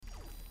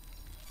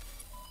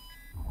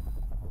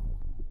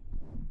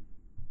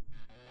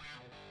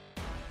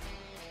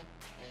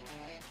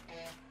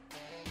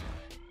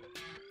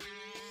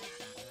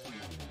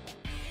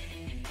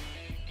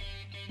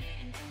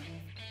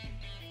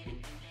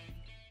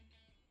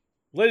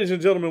Ladies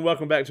and gentlemen,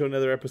 welcome back to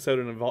another episode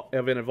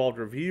of an Involved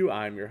Review.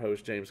 I'm your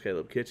host, James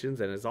Caleb Kitchens,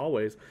 and as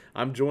always,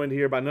 I'm joined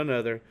here by none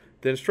other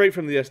than straight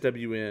from the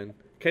SWN,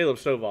 Caleb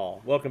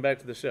Stovall. Welcome back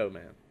to the show,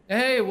 man.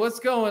 Hey,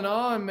 what's going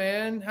on,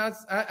 man?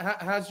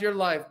 How's your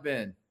life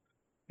been?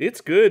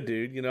 It's good,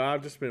 dude.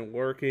 I've just been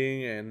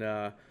working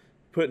and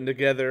putting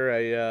together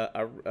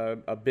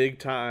a big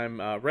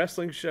time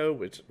wrestling show,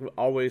 which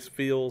always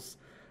feels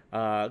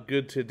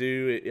good to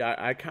do.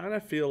 I kind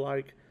of feel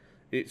like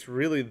it's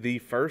really the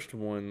first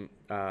one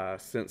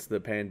since the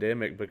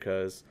pandemic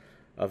because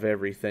of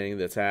everything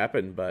that's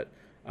happened. But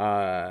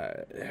uh,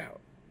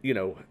 you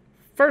know,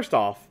 first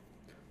off,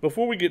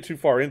 before we get too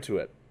far into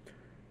it,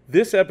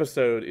 this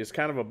episode is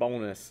kind of a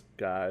bonus,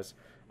 guys.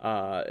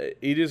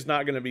 It is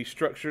not going to be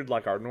structured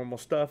like our normal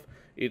stuff.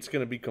 It's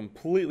going to be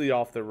completely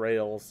off the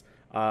rails.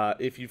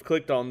 If you've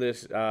clicked on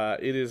this,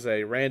 it is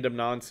a random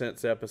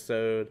nonsense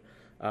episode.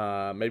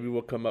 Maybe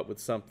we'll come up with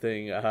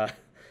something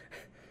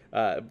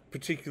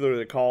particular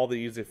to call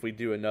these if we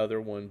do another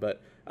one.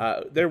 But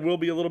there will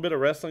be a little bit of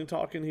wrestling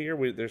talk in here.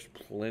 There's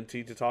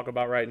plenty to talk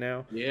about right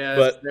now. Yes,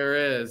 But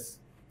there is.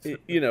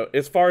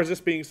 as far as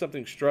this being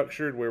something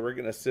structured where we're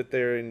going to sit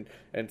there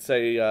and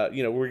say,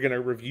 we're going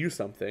to review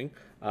something,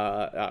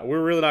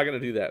 we're really not going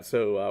to do that.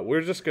 So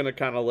we're just going to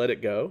kind of let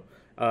it go.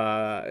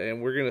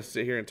 And we're going to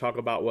sit here and talk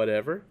about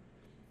whatever.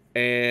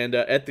 And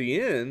at the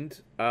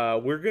end,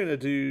 we're going to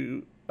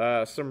do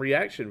some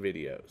reaction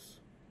videos.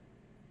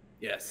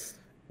 Yes.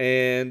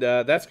 And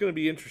that's going to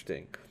be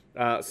interesting.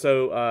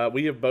 So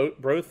we have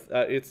both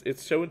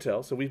it's show and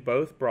tell. So we've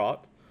both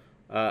brought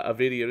a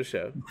video to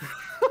show.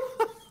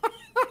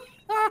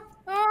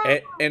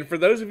 And for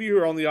those of you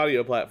who are on the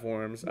audio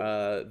platforms,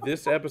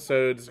 this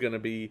episode is going to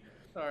be,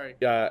 Sorry.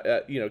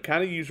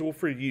 kind of usual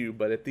for you.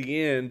 But at the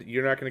end,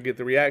 you're not going to get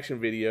the reaction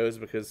videos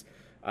because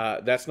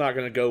that's not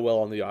going to go well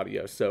on the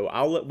audio. So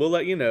we'll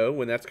let you know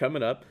when that's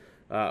coming up.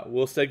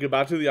 We'll say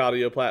goodbye to the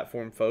audio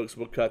platform folks.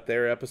 We'll cut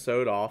their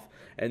episode off.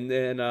 And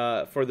then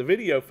for the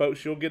video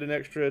folks, you'll get an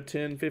extra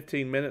 10,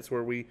 15 minutes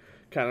where we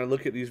kind of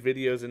look at these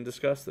videos and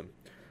discuss them.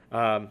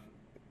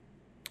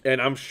 And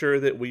I'm sure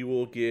that we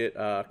will get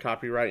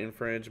copyright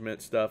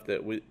infringement stuff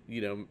that we,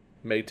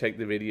 may take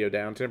the video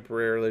down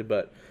temporarily,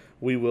 but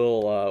we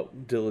will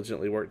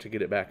diligently work to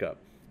get it back up.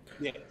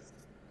 Yes.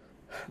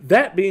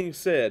 That being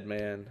said,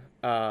 man,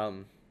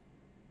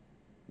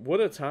 what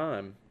a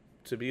time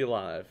to be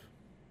alive.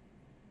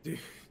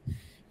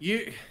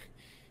 Dude,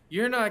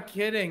 you're not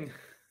kidding.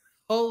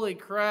 Holy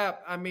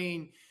crap. I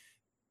mean,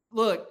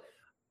 look,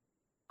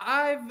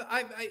 I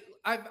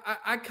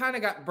kind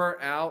of got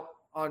burnt out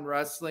on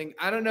wrestling.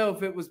 I don't know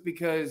if it was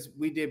because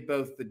we did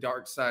both the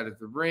dark side of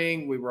the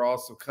ring. We were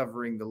also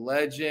covering the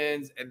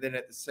legends. And then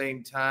at the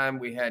same time,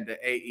 we had the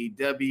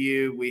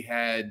AEW. We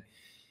had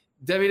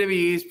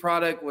WWE's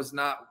product was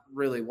not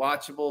really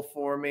watchable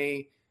for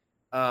me.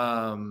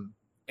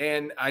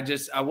 And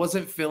I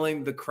wasn't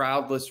feeling the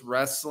crowdless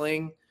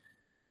wrestling.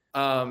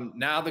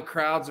 Now the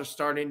crowds are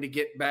starting to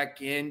get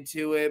back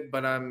into it,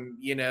 but I'm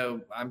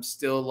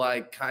still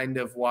like kind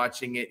of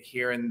watching it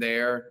here and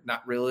there,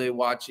 not really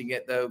watching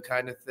it though,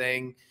 kind of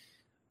thing.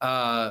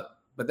 But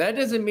that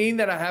doesn't mean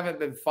that I haven't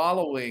been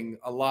following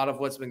a lot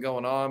of what's been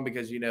going on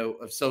because,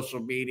 of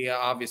social media.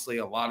 Obviously,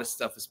 a lot of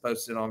stuff is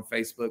posted on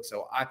Facebook.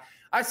 So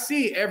I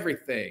see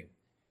everything.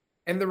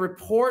 And the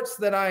reports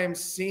that I am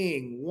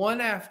seeing one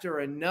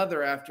after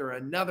another,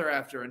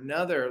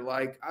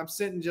 like I'm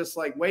sitting just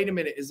like, wait a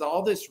minute, is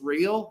all this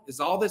real? Is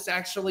all this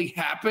actually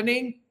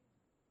happening?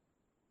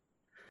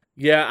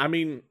 Yeah, I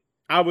mean,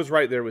 I was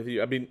right there with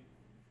you. I mean,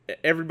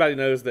 everybody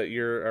knows that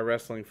you're a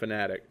wrestling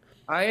fanatic.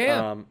 I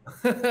am.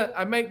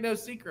 I make no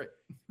secret.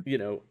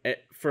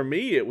 For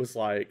me, it was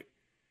like,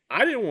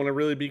 I didn't want to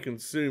really be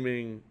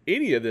consuming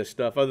any of this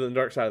stuff other than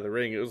Dark Side of the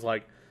Ring. It was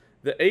like,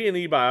 the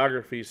A&E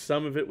biography,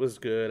 some of it was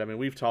good. I mean,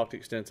 we've talked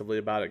extensively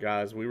about it,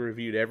 guys. We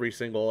reviewed every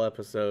single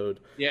episode.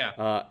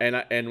 Yeah.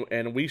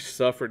 And we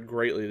suffered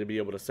greatly to be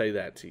able to say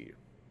that to you.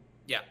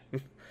 Yeah.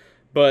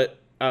 But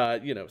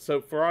so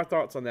for our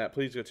thoughts on that,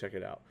 please go check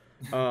it out.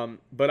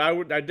 But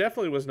I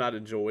definitely was not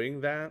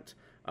enjoying that.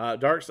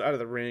 Dark Side of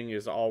the Ring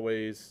is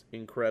always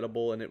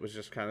incredible, and it was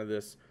just kind of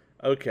this.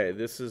 Okay,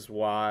 this is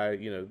why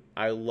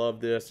I love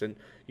this, and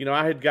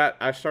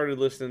I started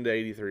listening to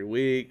 83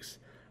 Weeks.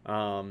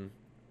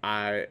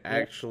 I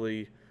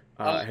actually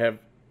have.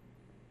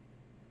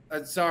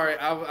 Sorry,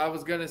 I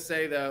was gonna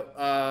say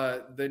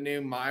though, the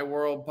new My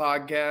World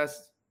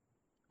podcast.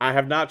 I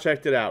have not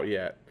checked it out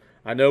yet.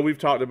 I know we've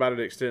talked about it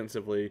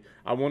extensively.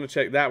 I want to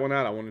check that one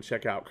out. I want to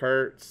check out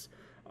Kurt's.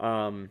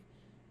 I've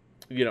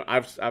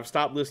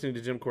stopped listening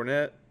to Jim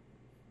Cornette.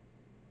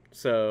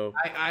 So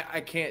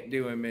I can't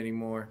do him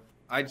anymore.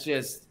 There's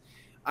just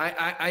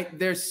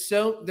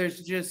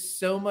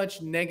so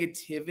much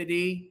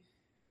negativity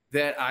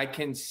that I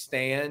can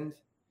stand.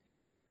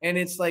 And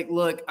it's like,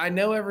 look, I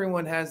know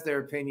everyone has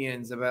their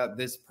opinions about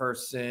this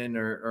person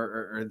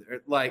or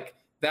like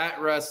that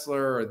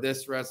wrestler or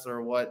this wrestler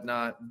or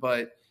whatnot.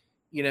 But,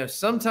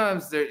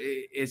 sometimes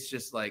it's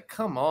just like,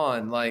 come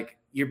on, like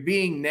you're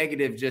being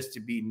negative just to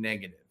be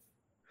negative.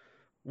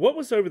 what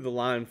was over the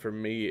line for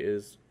me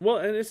is, well,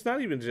 and it's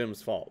not even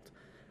Jim's fault.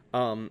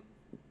 Um,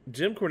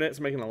 Jim Cornette's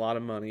making a lot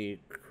of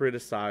money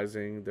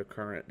criticizing the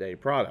current day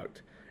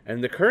product,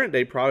 and the current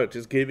day product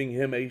is giving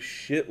him a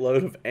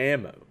shitload of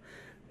ammo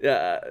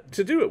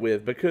to do it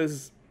with,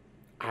 because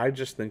I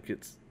just think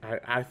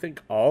I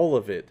think all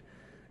of it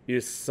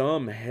is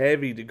some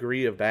heavy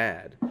degree of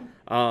bad.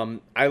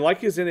 I like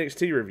his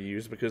NXT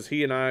reviews because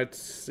he and I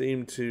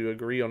seem to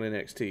agree on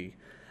NXT.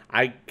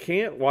 I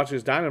can't watch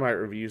his Dynamite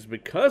reviews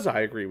because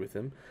I agree with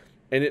him,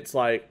 and it's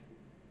like,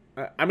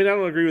 I mean, I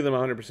don't agree with him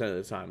 100% of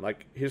the time.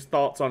 Like, his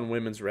thoughts on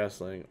women's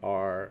wrestling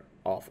are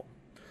awful.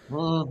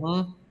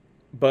 Mm-hmm.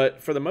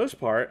 But for the most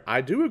part,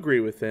 I do agree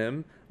with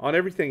him on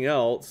everything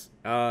else,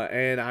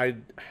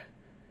 and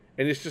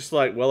it's just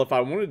like, well, if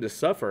I wanted to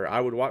suffer, I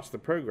would watch the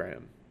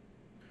program.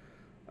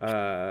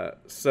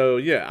 So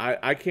yeah,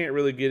 I can't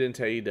really get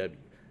into AEW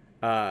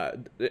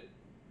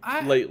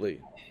I lately.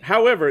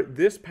 However,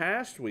 this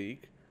past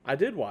week I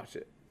did watch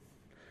it,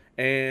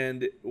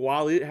 and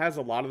while it has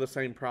a lot of the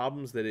same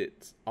problems that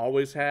it's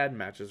always had,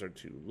 matches are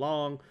too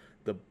long,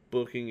 the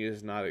booking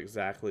is not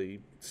exactly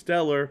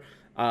stellar.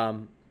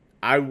 Um,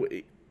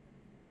 I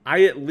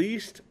I at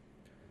least,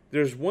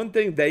 there's one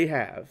thing they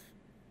have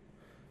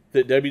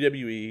that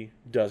WWE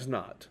does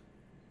not,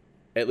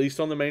 at least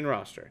on the main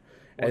roster.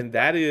 And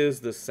that is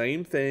the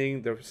same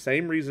thing, the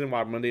same reason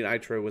why Monday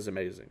Nitro was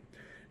amazing.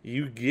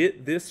 You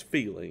get this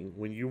feeling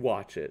when you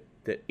watch it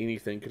that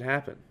anything could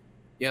happen.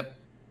 Yep.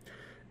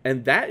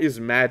 And that is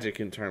magic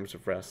in terms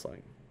of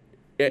wrestling.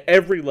 At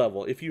every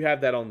level. If you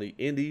have that on the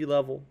indie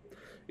level,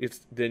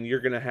 then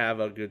you're going to have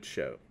a good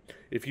show.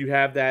 If you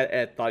have that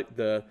at like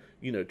the,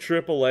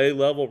 AAA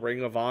level,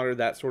 Ring of Honor,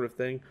 that sort of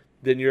thing,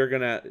 then you're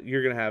going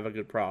to have a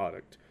good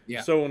product.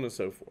 Yeah. So on and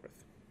so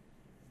forth.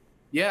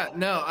 Yeah,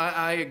 no,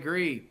 I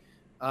agree.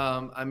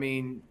 I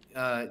mean,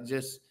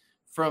 just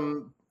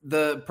from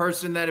the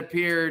person that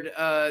appeared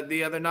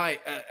the other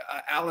night,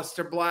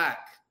 Aleister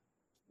Black,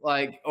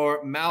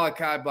 or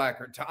Malachi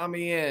Black or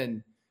Tommy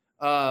End,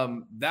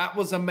 that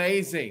was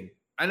amazing.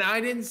 And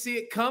I didn't see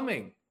it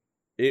coming.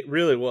 It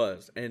really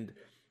was. And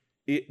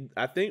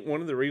I think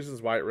one of the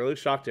reasons why it really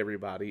shocked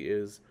everybody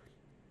is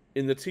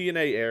in the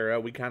TNA era,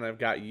 we kind of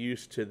got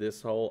used to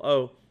this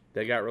whole,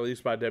 they got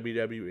released by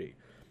WWE.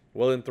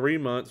 Well, in 3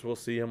 months, we'll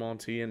see him on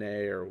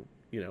TNA or,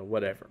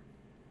 whatever.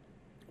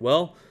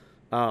 Well,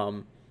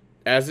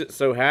 as it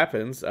so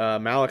happens,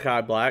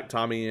 Malachi Black,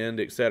 Tommy End,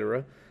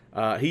 etc.,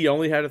 he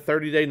only had a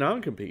 30-day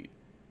non-compete.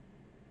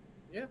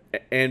 Yeah.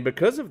 And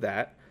because of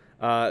that,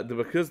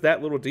 because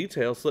that little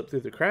detail slipped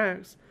through the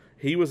cracks,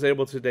 he was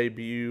able to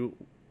debut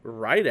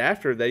right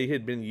after they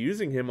had been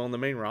using him on the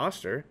main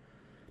roster.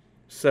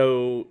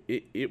 So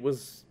it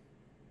was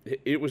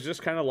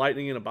just kind of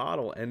lightning in a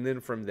bottle. And then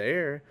from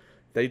there,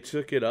 they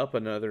took it up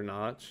another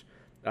notch.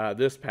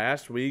 This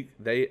past week,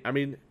 they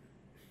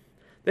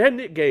had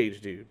Nick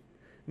Gage, dude.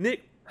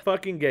 Nick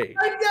fucking Gage.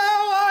 I know,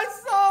 I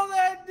saw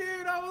that,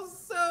 dude. I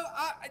was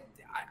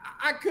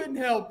I couldn't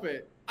help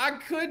it. I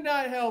could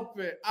not help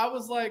it. I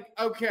was like,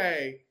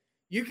 okay,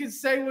 you can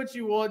say what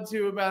you want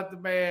to about the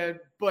man,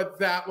 but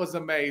that was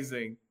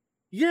amazing.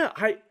 Yeah,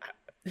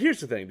 here's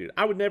the thing, dude.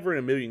 I would never in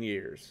a million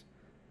years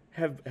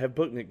have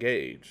booked Nick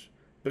Gage,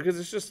 because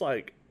it's just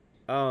like,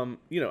 I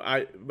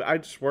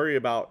just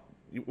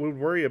would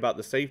worry about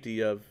the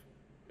safety of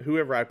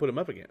whoever I put him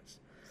up against.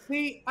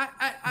 See,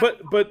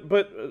 but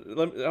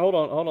hold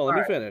on. Let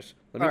me finish.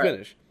 Let me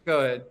finish. Go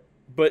ahead.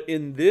 But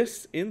in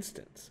this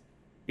instance,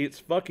 it's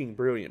fucking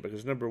brilliant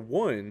because number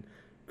one,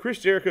 Chris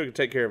Jericho can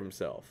take care of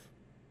himself.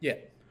 Yeah.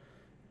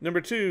 Number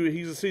two,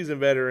 he's a seasoned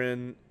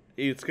veteran.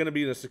 It's going to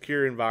be in a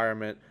secure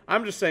environment.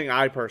 I'm just saying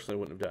I personally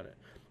wouldn't have done it.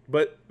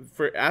 But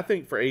I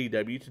think for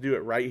AEW to do it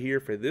right here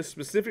for this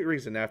specific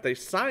reason. Now, if they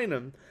sign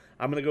him,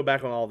 I'm going to go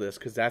back on all this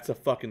because that's a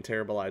fucking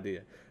terrible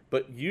idea.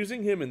 But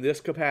using him in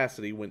this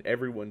capacity when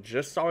everyone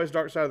just saw his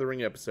Dark Side of the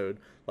Ring episode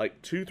like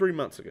 2-3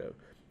 months ago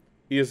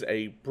is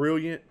a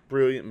brilliant,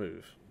 brilliant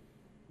move.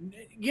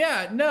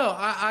 Yeah, no,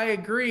 I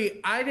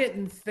agree. I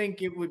didn't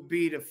think it would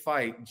be to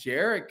fight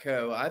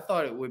Jericho. I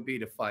thought it would be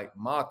to fight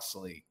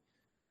Moxley.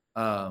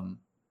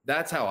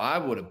 That's how I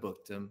would have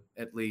booked him,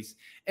 at least.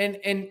 And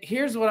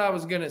here's what I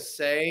was gonna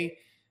say.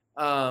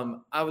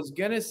 I was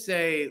gonna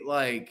say,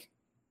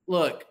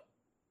 look,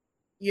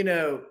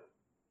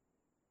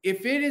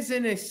 if it is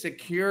in a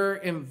secure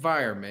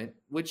environment,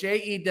 which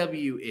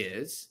AEW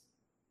is,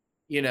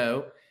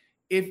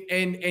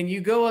 if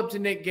you go up to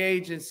Nick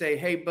Gage and say,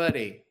 hey,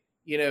 buddy,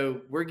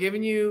 we're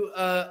giving you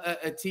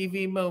a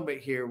TV moment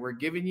here. We're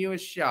giving you a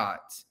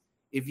shot.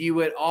 If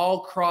you at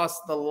all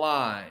cross the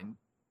line,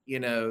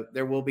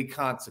 there will be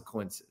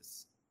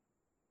consequences,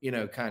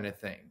 kind of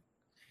thing.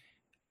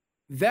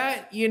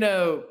 That,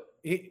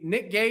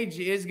 Nick Gage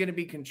is going to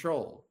be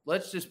controlled.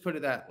 Let's just put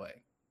it that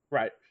way.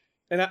 Right.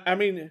 And I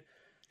mean,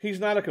 he's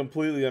not a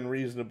completely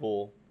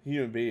unreasonable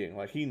human being.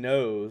 Like, he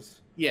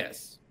knows.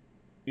 Yes.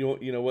 You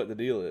know what the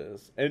deal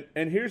is.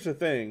 And here's the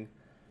thing.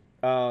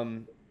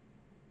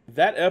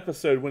 That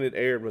episode, when it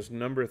aired, was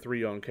number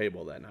 3 on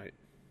cable that night.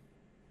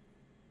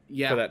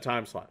 Yeah. For that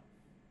time slot.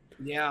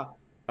 Yeah.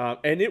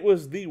 And it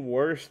was the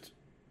worst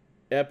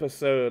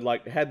episode,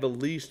 like had the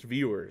least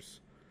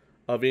viewers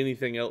of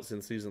anything else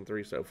in season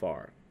 3 so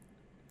far.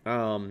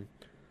 Um,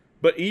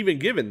 but even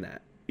given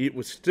that, it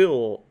was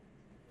still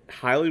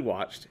highly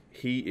watched.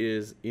 He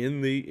is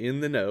in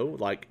the know.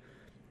 Like,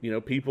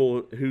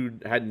 people who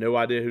had no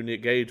idea who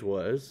Nick Gage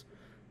was,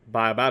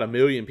 by about 1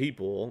 million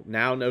people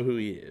now know who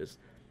he is.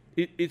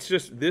 It's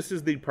just, this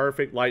is the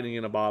perfect lightning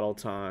in a bottle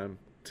time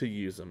to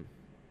use him.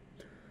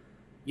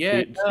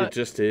 Yeah, It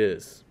just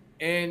is.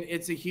 and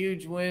it's a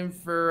huge win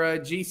for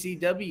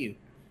GCW.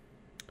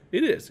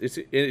 It is. It's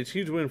a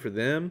huge win for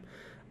them.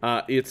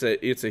 It's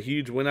a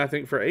huge win, I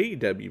think, for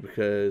AEW,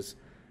 because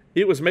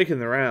it was making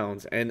the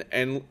rounds. And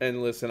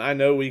listen, I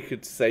know we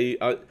could say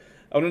on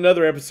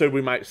another episode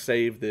we might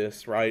save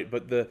this, right?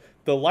 But the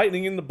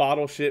lightning in the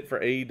bottle shit for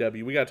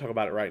AEW, we got to talk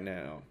about it right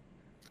now.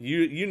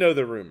 You know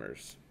the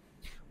rumors.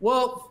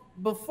 Well,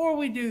 before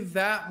we do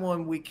that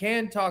one, we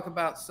can talk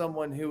about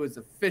someone who is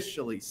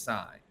officially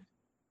signed.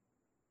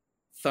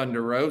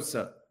 Thunder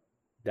Rosa.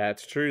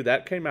 That's true.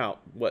 That came out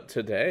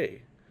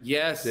today?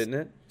 Yes, didn't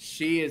it?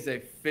 She is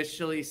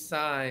officially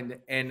signed,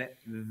 and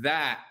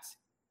that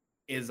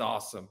is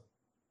awesome.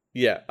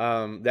 Yeah,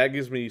 that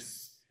gives me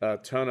a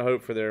ton of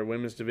hope for their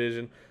women's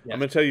division. Yes. I'm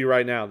going to tell you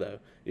right now, though,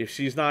 if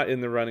she's not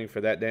in the running for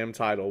that damn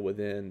title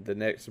within the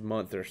next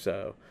month or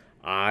so,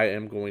 I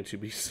am going to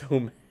be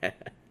so mad.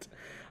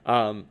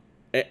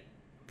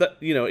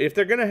 If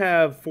they're going to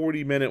have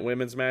 40-minute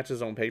women's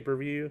matches on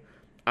pay-per-view,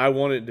 I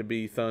want it to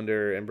be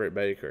Thunder and Britt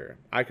Baker.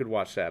 I could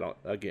watch that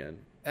again.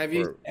 Have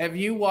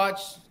you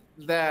watched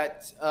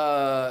that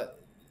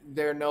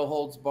their no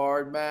holds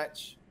barred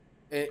match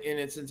in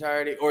its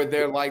entirety, or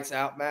their lights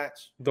out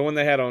match? The one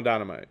they had on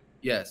Dynamite.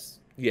 Yes,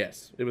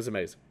 it was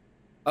amazing.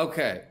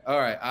 Okay, all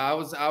right. I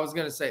was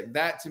going to say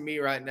that, to me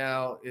right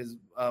now, is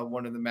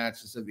one of the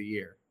matches of the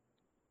year.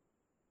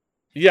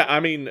 Yeah, I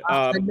mean,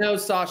 I know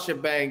Sasha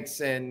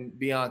Banks and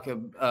Bianca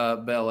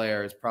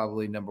Belair is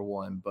probably number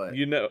one, but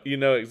you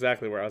know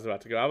exactly where I was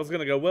about to go. I was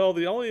going to go, well,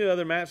 the only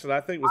other match that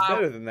I think was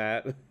better than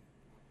that,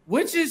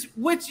 which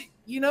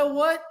you know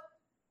what,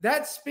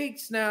 that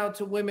speaks now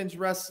to women's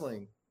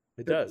wrestling.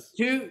 It does.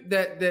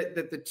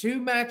 The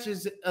two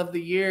matches of the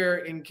year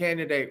in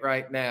candidate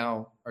right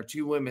now are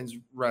two women's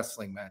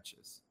wrestling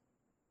matches.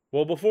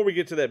 Well, before we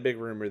get to that big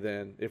rumor,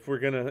 then, if we're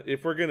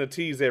gonna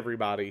tease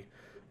everybody,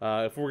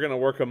 if we're gonna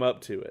work them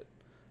up to it,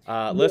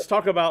 let's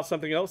talk about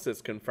something else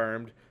that's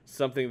confirmed.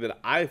 Something that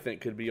I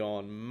think could be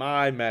on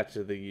my match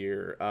of the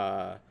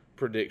year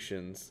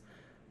predictions.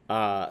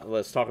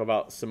 Let's talk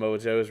about Samoa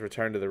Joe's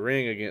return to the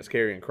ring against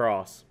Karrion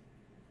Kross.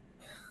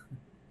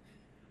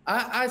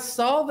 I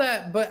saw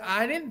that, but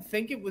I didn't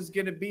think it was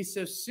going to be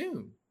so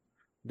soon.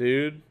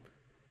 Dude,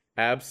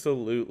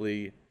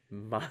 absolutely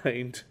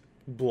mind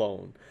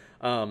blown.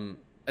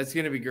 It's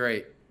going to be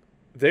great.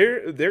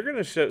 They're going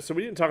to show. So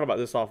we didn't talk about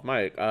this off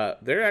mic.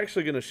 They're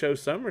actually going to show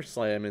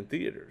SummerSlam in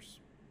theaters.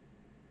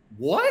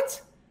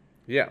 What?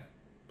 Yeah.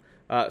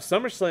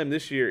 SummerSlam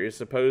this year is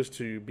supposed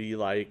to be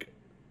like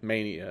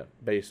Mania,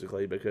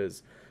 basically,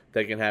 because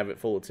they can have it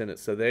full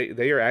attendance. So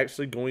they are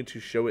actually going to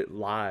show it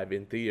live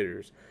in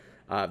theaters.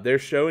 They're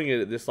showing it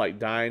at this like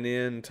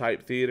dine-in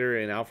type theater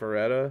in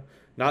Alpharetta.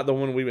 Not the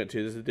one we went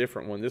to. This is a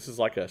different one. This is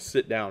like a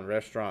sit-down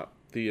restaurant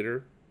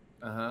theater.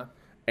 Uh-huh.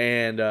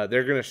 And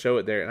they're going to show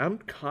it there. And I'm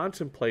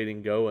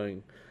contemplating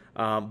going.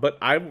 But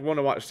I want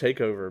to watch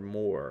TakeOver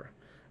more.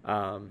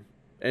 And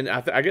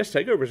I guess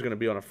TakeOver is going to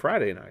be on a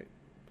Friday night.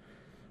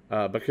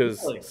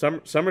 Because really?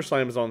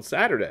 SummerSlam is on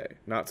Saturday,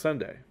 not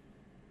Sunday.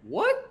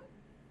 What?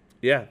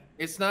 Yeah.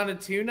 It's not a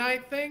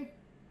 2-night thing?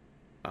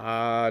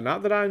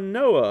 Not that I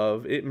know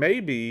of. It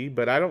may be,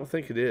 but I don't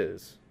think it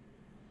is.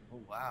 Oh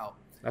wow!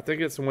 I think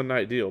it's a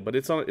 1-night deal, but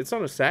it's on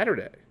a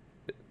Saturday.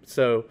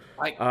 So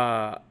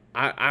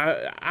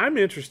I'm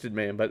interested,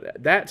 man.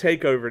 But that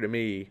TakeOver to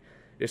me,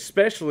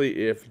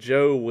 especially if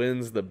Joe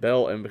wins the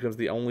belt and becomes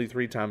the only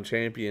 3-time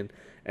champion,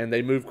 and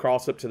they move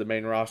Kross up to the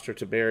main roster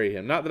to bury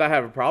him. Not that I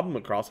have a problem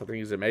with Kross. I think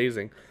he's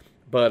amazing,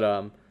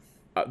 but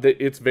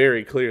it's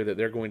very clear that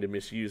they're going to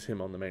misuse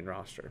him on the main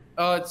roster.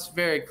 Oh, it's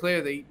very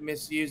clear they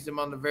misused him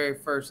on the very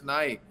first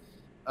night,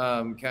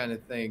 kind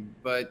of thing.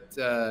 But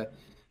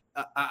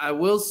I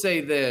will say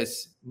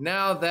this: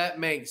 now that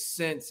makes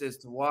sense as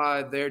to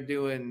why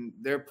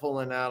they're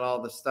pulling out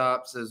all the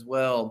stops as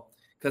well.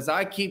 Because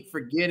I keep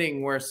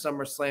forgetting where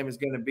SummerSlam is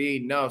going to be.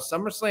 No,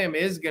 SummerSlam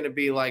is going to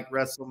be like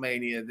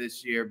WrestleMania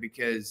this year,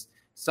 because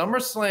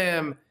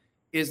SummerSlam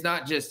is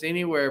not just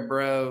anywhere,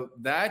 bro.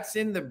 That's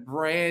in the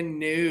brand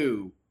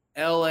new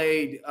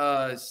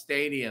LA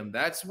stadium.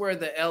 That's where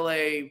the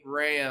LA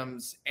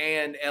Rams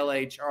and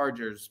LA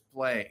Chargers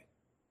play.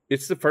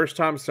 It's the first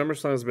time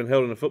SummerSlam has been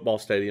held in a football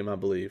stadium, I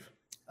believe.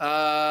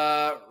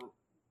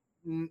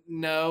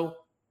 No,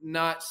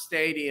 not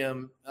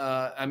stadium.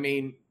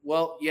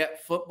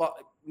 Football.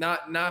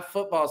 Not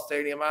football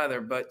stadium either,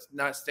 but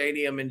not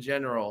stadium in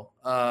general.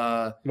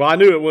 Well, I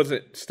knew it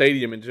wasn't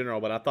stadium in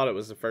general, but I thought it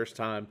was the first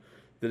time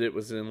that it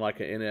was in like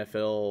an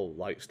NFL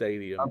like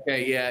stadium.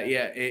 Okay, yeah,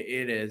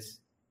 it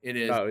is. It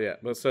is. Oh yeah,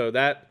 but so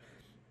that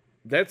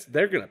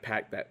they're gonna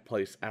pack that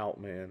place out,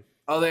 man.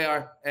 Oh, they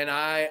are, and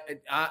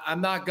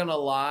I'm not gonna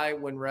lie.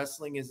 When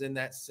wrestling is in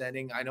that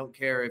setting, I don't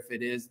care if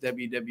it is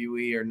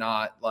WWE or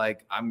not.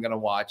 Like, I'm gonna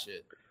watch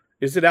it.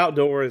 Is it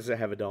outdoor or does it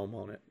have a dome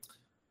on it?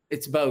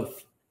 It's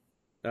both.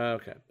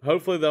 Okay.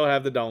 Hopefully they'll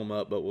have the dome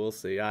up, but we'll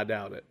see. I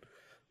doubt it.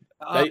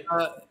 They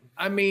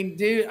I mean,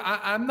 dude,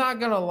 I'm not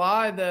gonna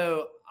lie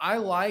though. I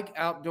like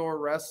outdoor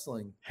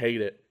wrestling.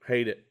 hate it.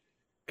 Hate it.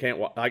 Can't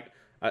watch. Like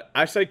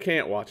I say,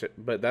 can't watch it,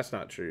 but that's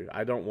not true.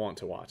 I don't want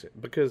to watch it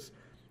because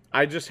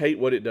I just hate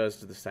what it does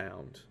to the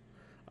sound.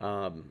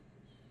 You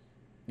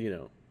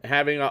know,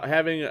 having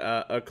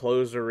a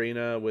closed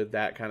arena with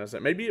that kind of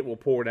stuff. Maybe it will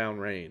pour down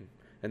rain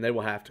and they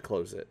will have to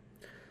close it.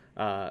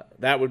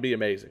 That would be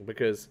amazing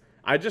because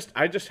I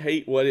just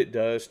hate what it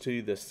does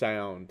to the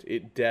sound.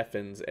 It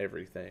deafens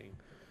everything.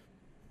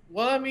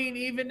 Well, I mean,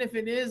 even if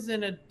it is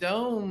in a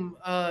dome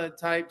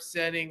type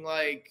setting,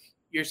 like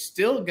you're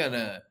still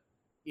gonna,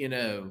 you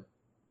know,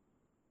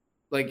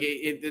 like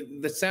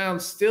the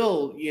sound's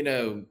still,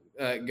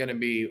 gonna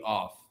be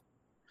off.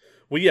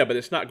 Well, yeah, but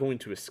it's not going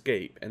to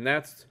escape, and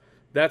that's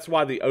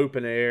why the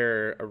open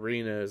air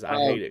arenas I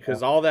hate it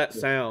because all that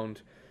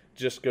sound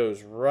just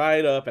goes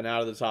right up and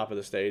out of the top of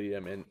the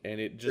stadium, and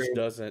it just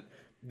doesn't.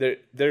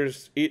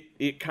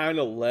 It kind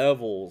of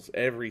levels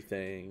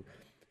everything.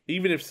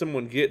 Even if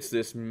someone gets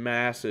this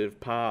massive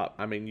pop,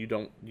 I mean, you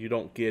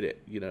don't get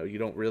it. You know, you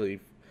don't really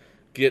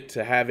get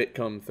to have it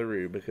come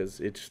through because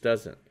it just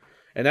doesn't.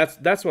 And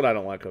that's what I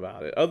don't like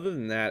about it. Other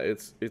than that,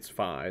 it's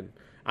fine.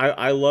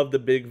 I love the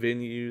big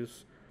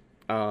venues.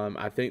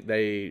 I think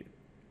they,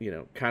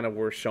 kind of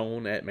were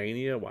shown at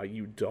Mania why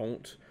you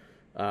don't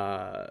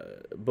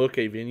book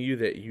a venue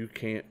that you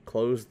can't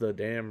close the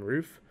damn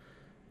roof.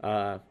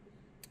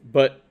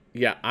 But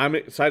yeah, I'm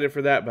excited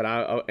for that. But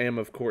I am,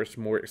 of course,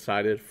 more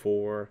excited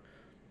for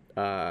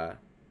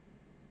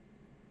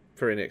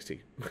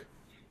NXT.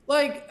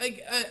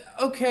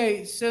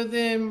 Okay, so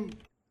then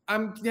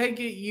I'm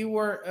taking you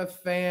weren't a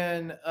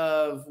fan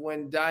of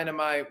when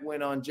Dynamite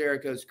went on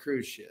Jericho's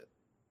cruise ship.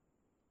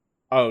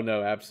 Oh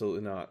no,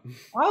 absolutely not.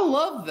 I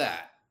love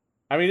that.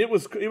 I mean, it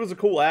was a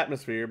cool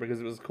atmosphere because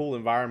it was a cool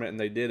environment and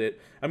they did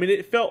it. I mean,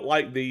 it felt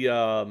like the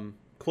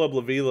Club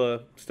La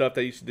Vila stuff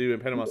they used to do in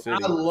Panama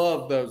City. I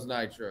love those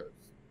nitros.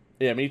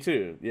 Yeah, me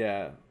too.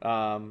 Yeah,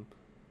 and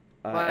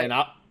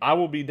I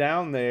will be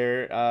down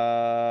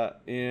there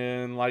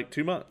in like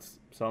 2 months,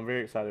 so I'm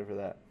very excited for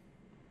that.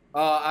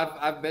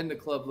 I've been to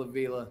Club La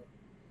Vila.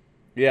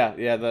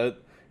 Yeah.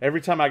 Every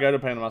time I go to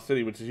Panama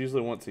City, which is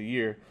usually once a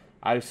year,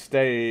 I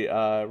stay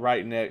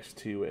right next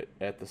to it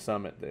at the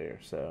summit there.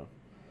 So,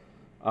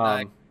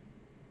 Nice.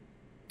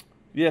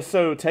 yeah.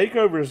 So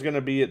Takeover is going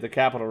to be at the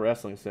Capitol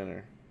Wrestling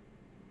Center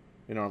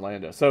in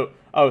Orlando. So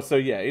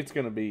yeah, it's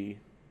going to be.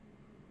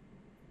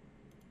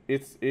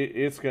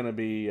 It's going to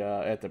be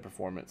at the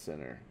Performance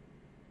Center.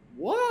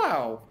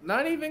 Wow!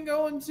 Not even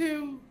going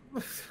to.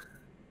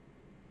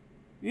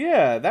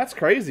 Yeah, that's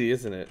crazy,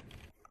 isn't it?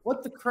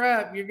 What the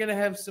crap? You're gonna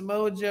have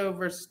Samoa Joe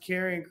versus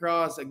Karrion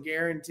Kross, a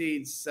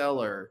guaranteed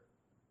seller,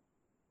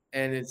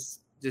 and it's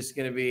just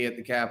gonna be at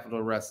the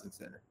Capitol Wrestling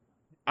Center.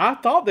 I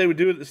thought they would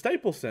do it at the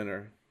Staples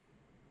Center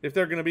if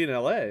they're going to be in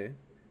LA.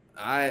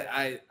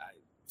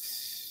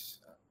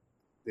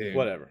 Dude.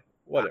 Whatever.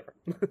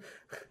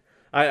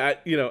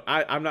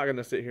 I'm not going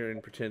to sit here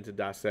and pretend to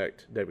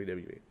dissect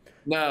WWE.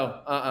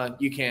 No,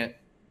 you can't.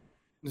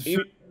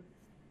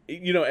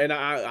 And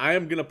I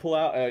am going to pull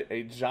out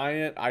a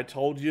giant "I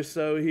told you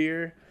so"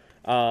 here,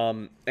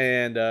 and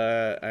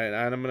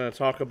I'm going to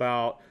talk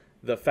about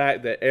the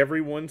fact that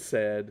everyone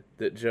said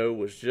that Joe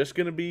was just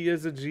going to be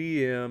as a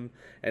GM,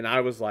 and I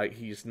was like,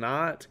 he's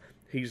not.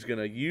 He's going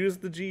to use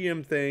the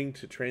GM thing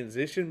to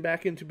transition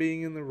back into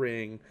being in the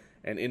ring,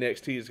 and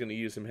NXT is going to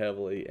use him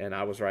heavily, and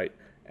I was right,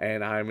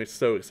 and I'm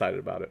so excited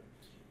about it.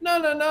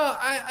 No.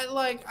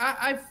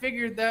 I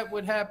figured that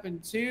would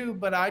happen too,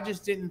 but I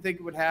just didn't think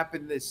it would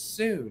happen this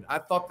soon. I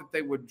thought that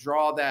they would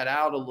draw that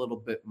out a little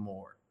bit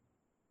more.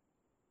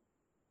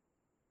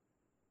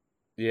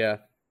 Yeah.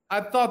 I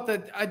thought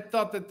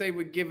that they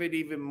would give it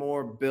even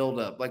more build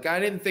up. Like, I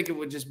didn't think it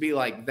would just be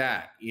like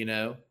that,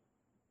 Yeah,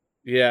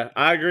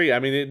 I agree. I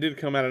mean, it did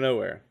come out of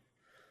nowhere.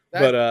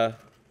 That's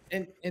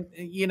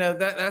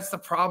the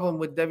problem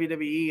with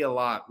WWE a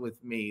lot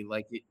with me.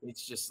 Like,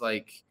 it's just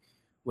like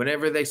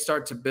whenever they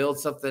start to build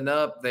something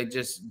up, they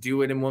just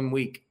do it in 1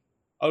 week.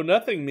 Oh,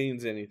 nothing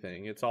means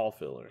anything. It's all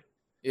filler.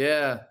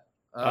 Yeah.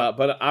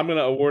 But I'm going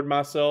to award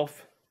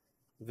myself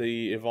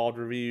the Evolved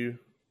Review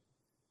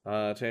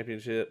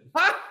championship.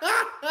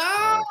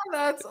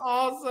 That's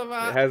awesome.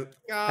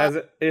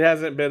 It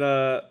hasn't been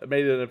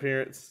made an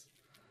appearance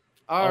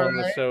on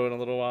the show in a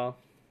little while.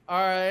 All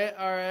right.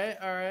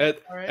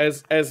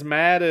 As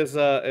mad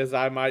as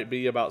I might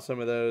be about some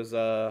of those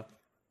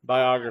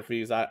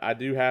biographies, I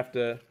do have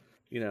to,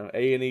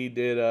 A&E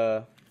did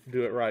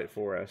do it right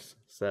for us.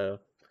 So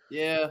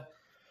yeah.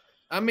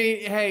 I mean,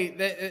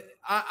 hey,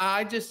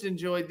 I just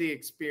enjoyed the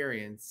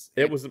experience.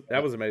 That was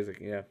amazing.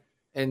 Yeah.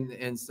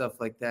 and stuff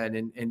like that.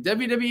 And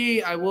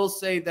WWE, I will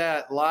say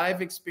that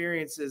live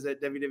experiences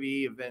at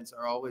WWE events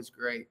are always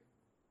great.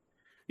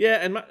 Yeah,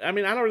 and I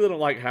mean, I don't really don't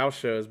like house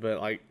shows, but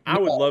like, I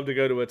would No. love to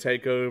go to a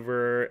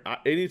takeover.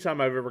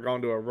 Anytime I've ever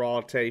gone to a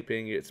Raw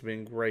taping, it's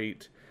been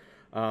great.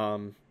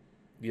 Um,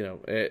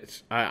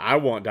 I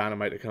want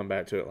Dynamite to come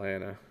back to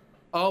Atlanta.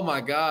 Oh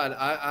my God,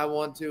 I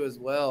want to as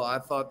well. I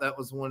thought that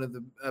was one of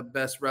the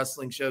best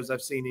wrestling shows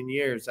I've seen in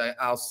years.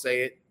 I'll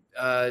say it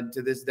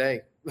to this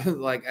day,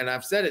 like, and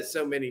I've said it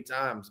so many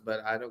times,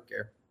 but I don't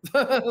care.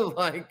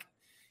 Like,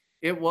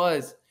 it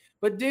was.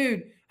 But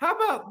dude, how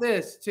about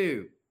this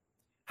too?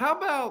 How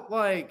about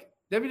like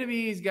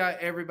WWE's got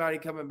everybody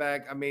coming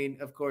back? I mean,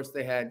 of course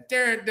they had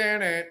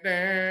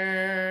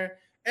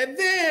and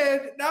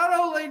then not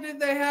only did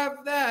they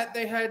have that,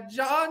 they had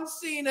John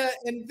Cena,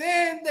 and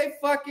then they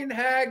fucking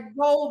had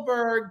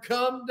Goldberg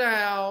come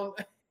down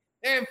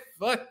and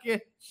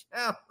fucking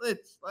challenge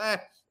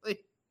Lashley.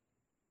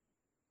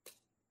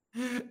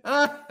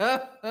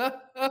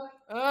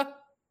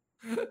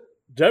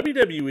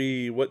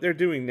 WWE, what they're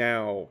doing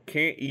now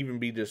can't even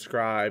be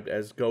described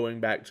as going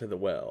back to the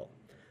well,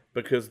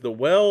 because the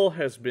well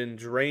has been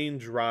drained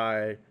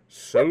dry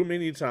so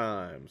many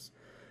times.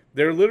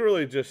 They're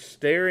literally just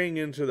staring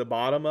into the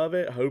bottom of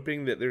it,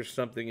 hoping that there's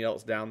something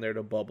else down there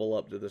to bubble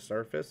up to the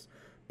surface,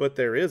 but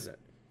there isn't.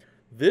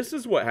 This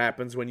is what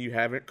happens when you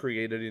haven't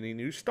created any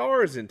new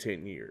stars in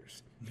 10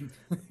 years.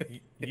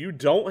 You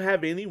don't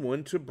have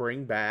anyone to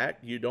bring back.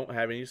 You don't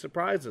have any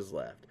surprises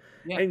left.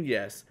 Yeah. And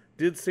yes,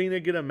 did Cena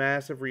get a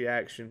massive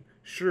reaction?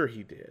 Sure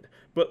he did.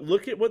 But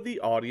look at what the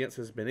audience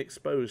has been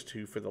exposed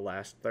to for the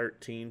last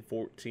 13,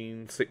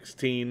 14,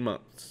 16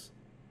 months.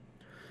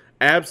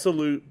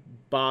 Absolute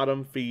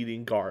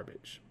bottom-feeding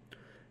garbage.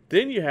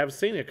 Then you have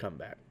Cena come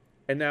back.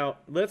 And now,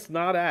 let's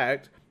not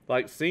act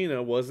like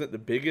Cena wasn't the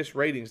biggest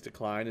ratings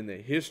decline in the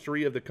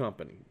history of the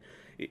company.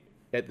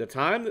 At the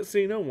time that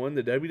Cena won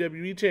the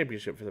WWE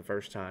Championship for the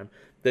first time,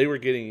 they were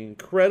getting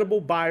incredible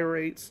buy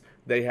rates.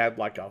 They had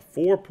like a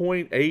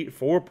 4.8,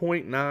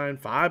 4.9,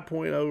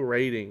 5.0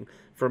 rating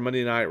for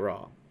Monday Night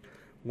Raw.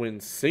 When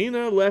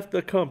Cena left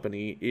the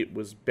company, it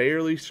was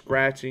barely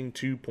scratching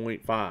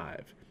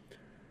 2.5.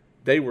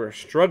 They were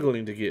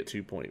struggling to get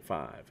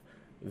 2.5.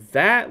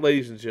 That,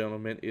 ladies and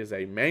gentlemen, is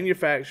a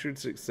manufactured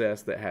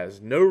success that has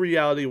no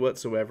reality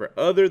whatsoever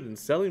other than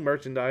selling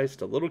merchandise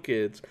to little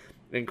kids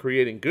and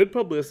creating good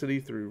publicity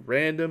through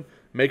random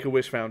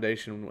Make-A-Wish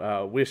Foundation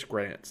wish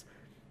grants.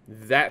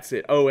 That's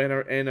it. Oh,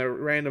 and a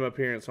random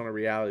appearance on a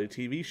reality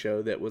TV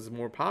show that was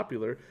more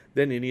popular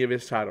than any of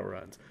his title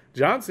runs.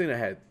 John Cena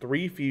had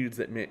 3 feuds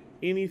that meant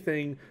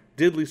anything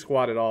diddly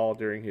squat at all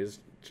during his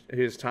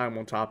time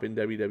on top in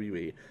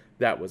WWE.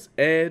 That was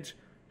Edge,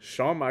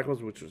 Shawn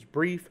Michaels, which was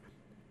brief,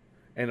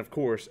 and of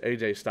course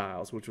AJ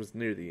Styles, which was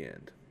near the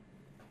end.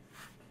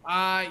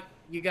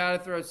 You got to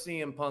throw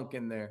CM Punk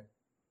in there.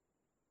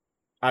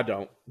 I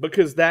don't,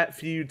 because that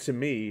feud to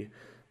me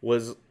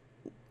was,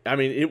 I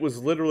mean, it was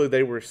literally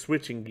they were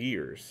switching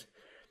gears.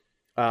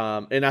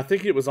 And I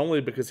think it was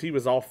only because he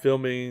was off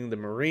filming The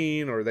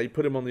Marine, or they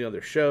put him on the other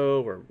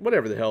show, or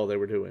whatever the hell they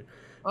were doing.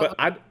 But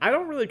I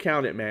don't really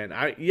count it,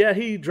 man.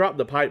 He dropped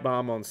the pipe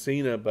bomb on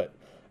Cena, but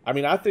I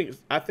mean, I think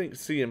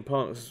CM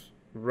Punk's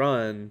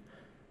run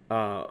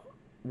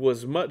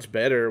was much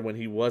better when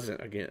he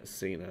wasn't against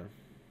Cena.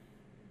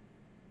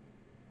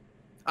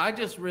 I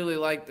just really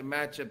liked the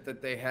matchup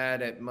that they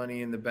had at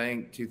Money in the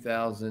Bank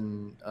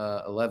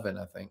 2011,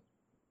 I think.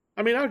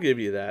 I mean, I'll give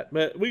you that.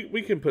 But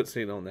we can put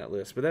Cena on that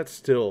list. But that's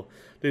still...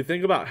 Dude,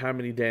 think about how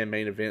many damn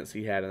main events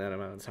he had in that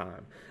amount of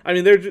time. I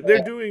mean,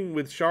 they're doing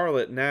with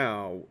Charlotte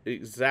now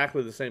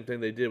exactly the same thing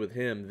they did with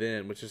him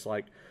then, which is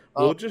like...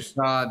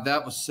 God,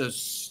 that was so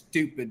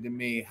stupid to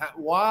me.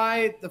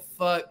 Why the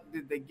fuck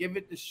did they give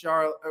it to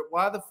Charlotte? Or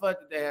why the fuck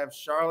did they have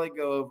Charlotte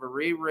go over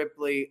Rhea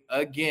Ripley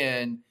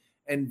again,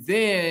 and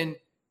then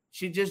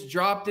she just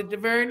dropped it the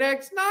very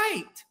next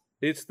night?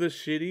 It's the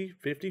shitty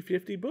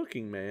 50-50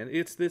 booking, man.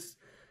 It's this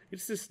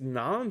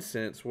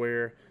nonsense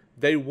where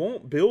they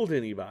won't build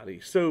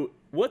anybody. So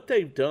what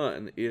they've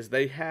done is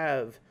they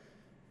have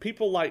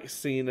people like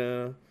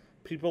Cena,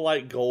 people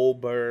like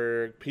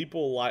Goldberg,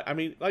 people like, I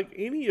mean, like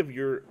any of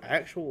your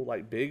actual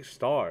like big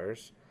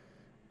stars.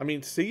 I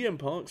mean, CM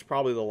Punk's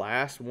probably the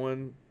last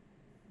one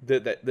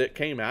that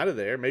came out of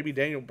there. Maybe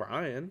Daniel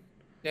Bryan.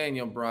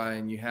 Daniel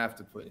Bryan, you have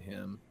to put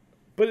him.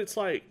 But it's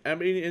like, I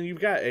mean, and you've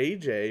got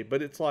AJ,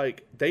 but it's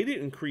like they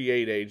didn't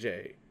create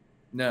AJ.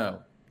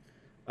 No.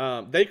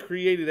 They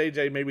created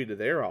AJ maybe to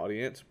their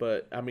audience,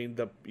 but I mean,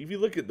 if you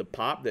look at the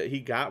pop that he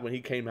got when he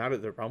came out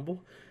of the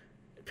Rumble,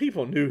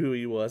 people knew who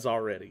he was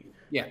already.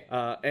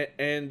 Yeah.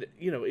 And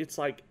you know, it's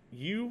like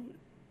you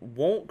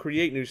won't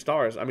create new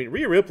stars. I mean,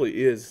 Rhea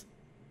Ripley is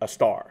a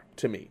star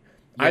to me.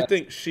 Yes. I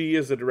think she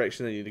is the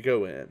direction they need to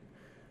go in.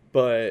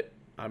 But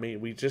I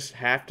mean, we just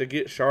have to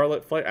get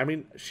Charlotte Flair. I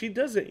mean, she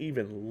doesn't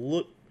even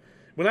look.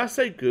 When I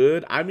say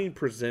good, I mean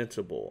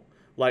presentable.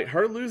 Like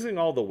her losing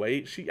all the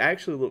weight, she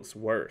actually looks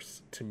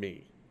worse to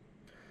me.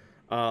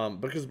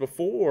 Because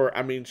before,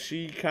 I mean,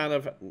 she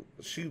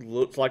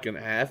looked like an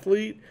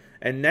athlete,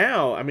 and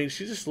now, I mean,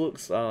 she just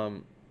looks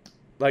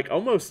like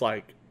almost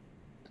like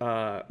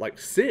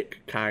sick,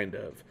 kind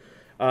of.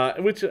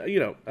 Which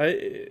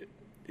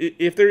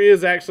if there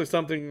is actually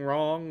something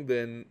wrong,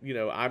 then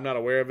I'm not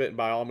aware of it, and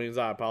by all means,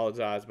 I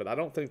apologize. But I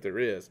don't think there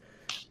is,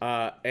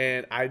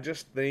 and I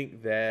just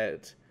think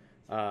that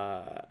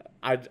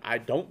I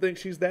don't think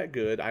she's that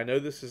good. I know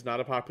this is not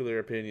a popular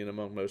opinion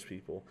among most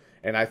people,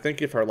 and I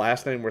think if her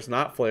last name was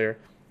not Flair,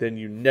 then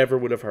you never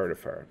would have heard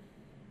of her.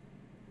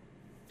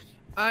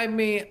 I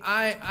mean,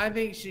 I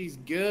think she's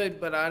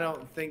good, but I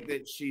don't think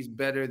that she's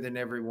better than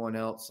everyone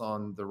else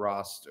on the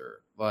roster.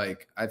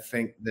 Like, I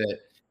think that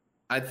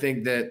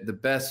the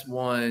best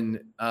one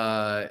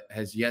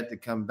has yet to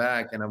come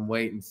back, and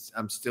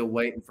I'm still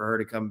waiting for her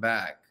to come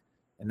back,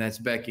 and that's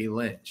Becky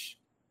Lynch.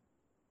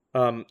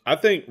 I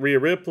think Rhea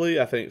Ripley.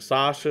 I think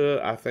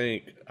Sasha. I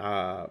think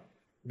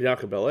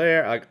Bianca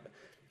Belair.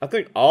 I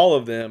think all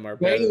of them are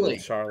better than Bailey. I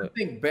Charlotte.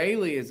 think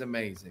Bailey is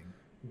amazing.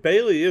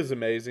 Bailey is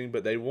amazing,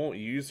 but they won't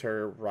use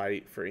her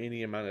right for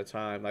any amount of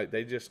time. Like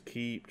they just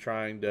keep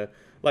trying to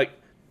like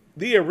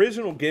the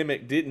original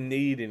gimmick didn't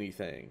need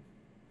anything.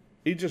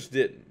 He just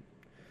didn't.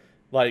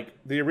 Like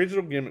the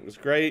original gimmick was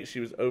great. She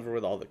was over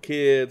with all the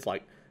kids,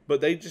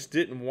 but they just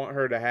didn't want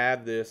her to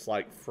have this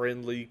like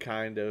friendly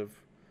kind of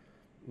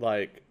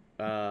like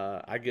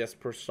I guess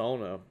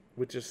persona,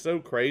 which is so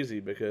crazy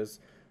because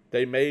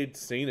they made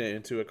Cena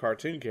into a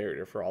cartoon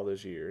character for all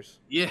those years.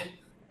 Yeah.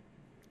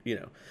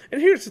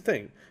 And here's the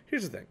thing.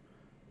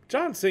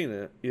 John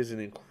Cena is an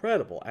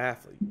incredible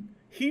athlete.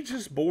 He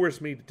just bores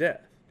me to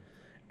death.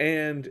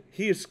 And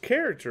his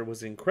character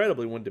was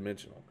incredibly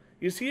one-dimensional.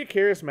 Is he a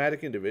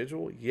charismatic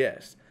individual?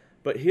 Yes.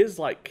 But his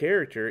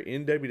character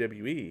in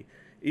WWE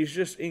is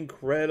just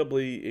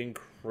incredibly,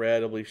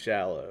 incredibly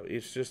shallow.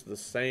 It's just the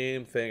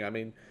same thing. I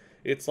mean,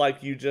 it's like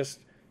he just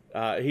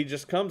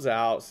comes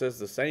out, says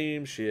the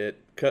same shit,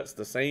 cuts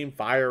the same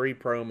fiery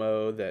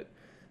promo that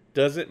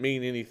doesn't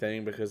mean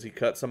anything because he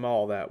cuts them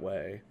all that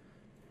way.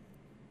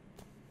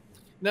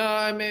 No,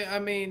 I'll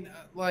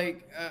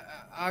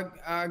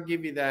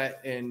give you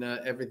that and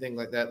everything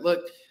like that.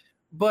 Look,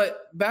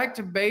 but back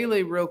to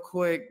Bailey real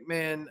quick,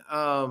 man.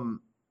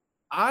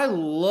 I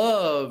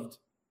loved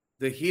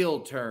the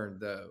heel turn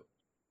though.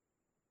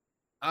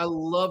 I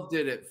loved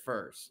it at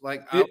first.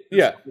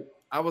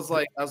 I was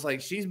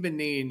like, she's been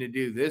needing to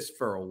do this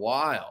for a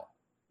while.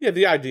 Yeah,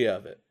 the idea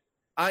of it.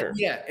 Sure.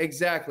 Yeah,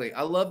 exactly.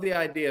 I love the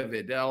idea of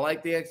it. I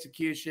like the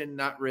execution,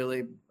 not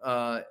really,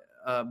 but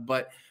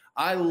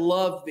I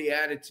love the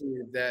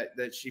attitude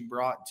that she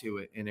brought to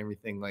it and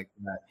everything like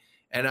that.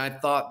 And I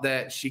thought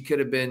that she could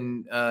have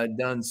been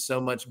done so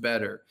much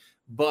better,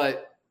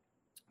 but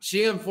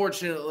she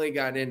unfortunately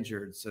got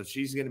injured, so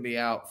she's going to be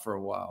out for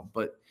a while.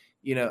 But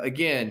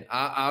again,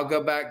 I'll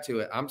go back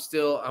to it. I'm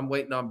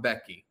waiting on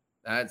Becky.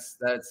 That's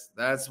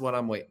what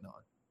I'm waiting on.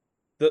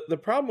 The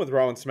problem with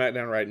Raw and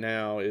SmackDown right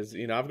now is,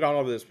 I've gone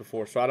over this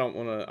before, so I don't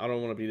want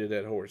to beat a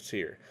dead horse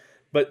here.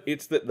 But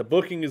it's that the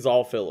booking is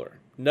all filler.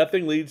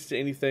 Nothing leads to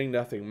anything.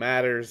 Nothing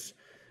matters.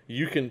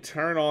 You can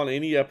turn on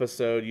any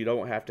episode. You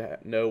don't have to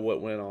know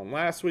what went on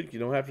last week. You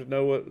don't have to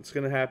know what's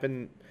going to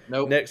happen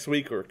next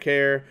week or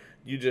care.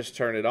 You just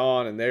turn it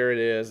on, and there it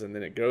is, and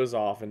then it goes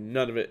off, and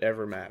none of it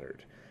ever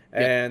mattered. Yeah.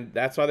 And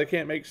that's why they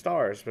can't make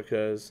stars,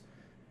 because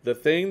the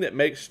thing that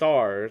makes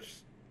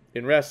stars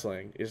in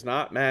wrestling is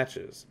not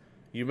matches.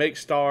 You make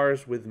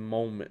stars with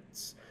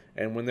moments.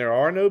 And when there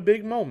are no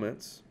big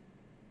moments,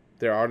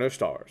 there are no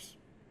stars.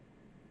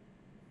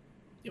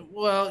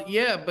 Well,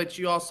 yeah, but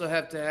you also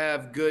have to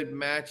have good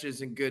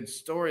matches and good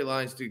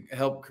storylines to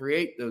help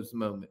create those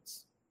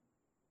moments.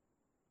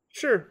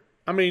 Sure.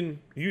 I mean,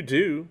 you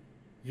do.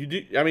 You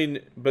do. I mean,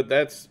 but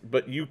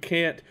you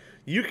can't.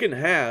 You can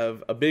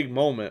have a big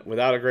moment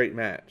without a great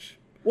match.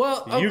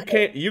 Well,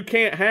 okay. You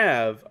cannot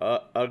have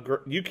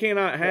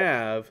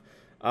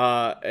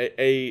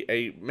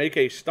make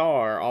a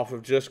star off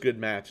of just good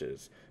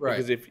matches. Right.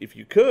 Because if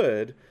you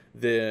could,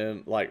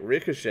 then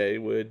Ricochet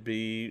would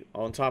be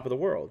on top of the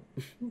world.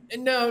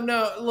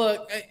 No,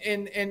 look,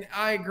 and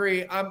I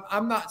agree.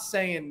 I'm not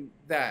saying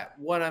that.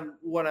 What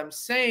I'm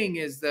saying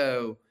is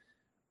though,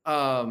 what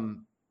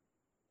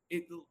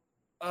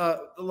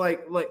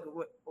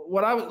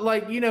I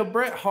was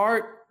Bret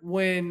Hart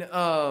when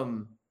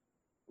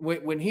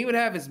he would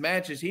have his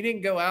matches, he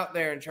didn't go out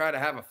there and try to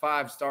have a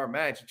 5-star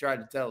match. He tried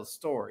to tell a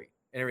story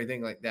and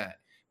everything like that.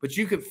 But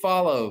you could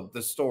follow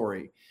the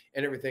story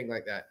and everything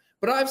like that.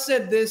 But I've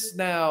said this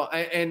now,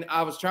 and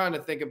I was trying to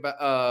think about.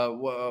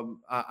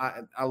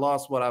 I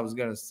lost what I was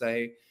going to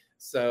say,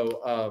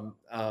 so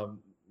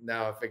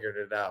now I figured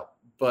it out.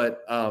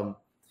 But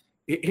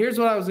here's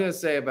what I was going to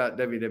say about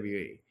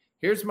WWE.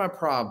 Here's my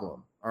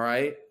problem. All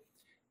right,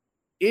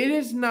 it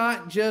is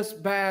not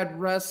just bad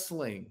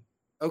wrestling.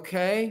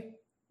 Okay.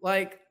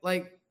 Like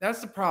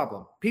that's the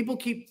problem. People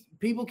keep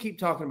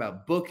talking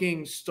about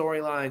booking,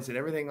 storylines, and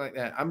everything like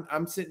that.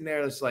 I'm sitting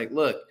there just like,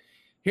 look,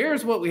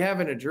 here's what we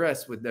haven't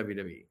addressed with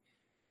WWE.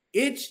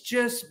 It's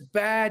just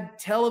bad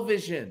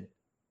television.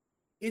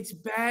 It's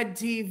bad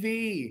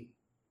TV.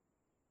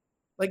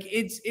 Like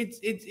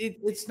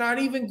it's not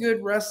even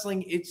good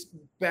wrestling. It's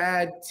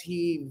bad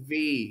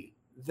TV.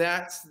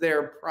 That's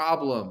their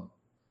problem.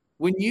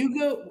 When you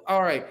go,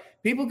 all right,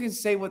 people can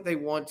say what they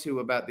want to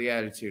about the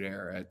Attitude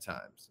Era at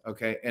times,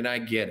 okay, and I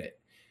get it.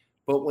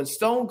 But when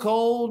Stone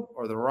Cold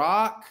or The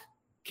Rock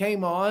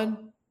came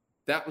on,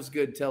 that was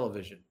good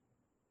television.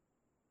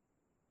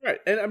 Right.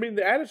 And I mean,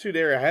 the Attitude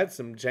Era had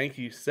some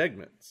janky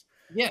segments.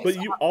 Yes.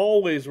 But you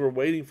always were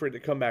waiting for it to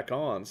come back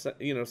on. So,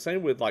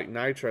 same with like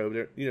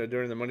Nitro,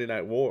 during the Monday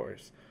Night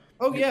Wars.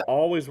 Oh, yeah. You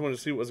always wanted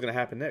to see what was going to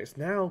happen next.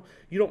 Now,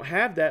 you don't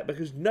have that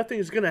because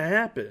nothing's going to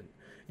happen.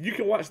 You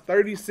can watch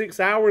 36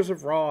 hours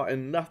of Raw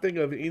and nothing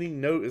of any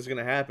note is going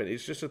to happen.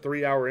 It's just a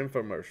 3-hour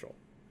infomercial.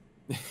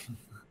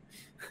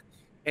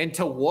 And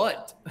to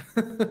what?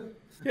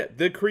 Yeah,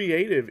 the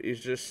creative is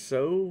just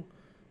so,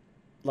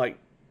 like,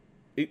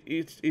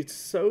 it's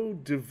so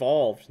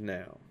devolved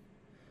now.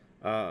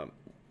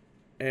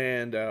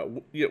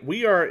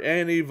 We are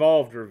an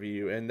evolved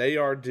review, and they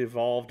are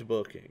devolved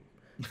booking,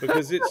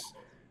 because it's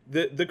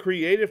the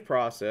creative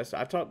process.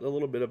 I talked a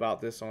little bit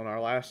about this on our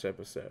last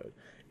episode.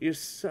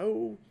 It's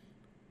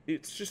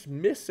just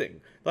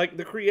missing. Like,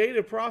 the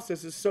creative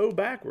process is so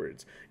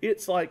backwards.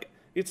 It's like,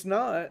 it's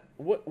not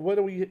what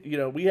do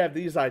we have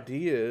these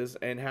ideas,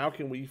 and how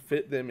can we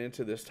fit them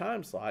into this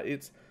time slot?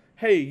 It's,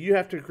 hey, you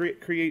have to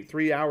create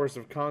 3 hours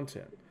of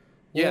content.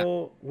 Yeah.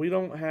 Well, we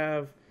don't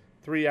have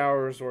 3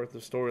 hours worth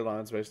of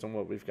storylines based on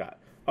what we've got.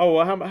 Oh,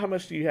 well, how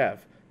much do you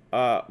have?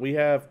 We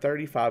have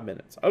 35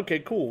 minutes. Okay,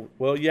 cool.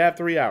 Well, you have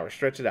 3 hours.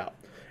 Stretch it out.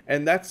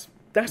 And that's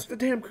the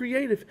damn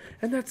creative.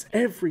 And that's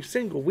every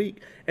single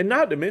week. And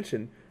not to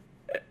mention,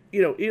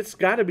 it's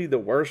got to be the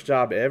worst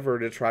job ever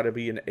to try to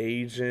be an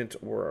agent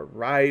or a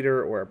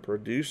writer or a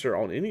producer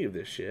on any of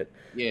this shit.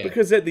 Yeah.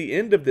 Because at the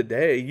end of the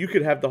day, you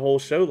could have the whole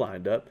show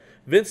lined up.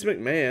 Vince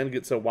McMahon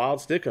gets a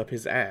wild stick up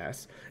his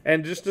ass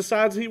and just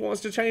decides he wants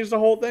to change the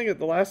whole thing at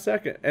the last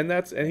second. And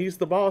he's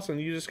the boss,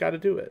 and you just got to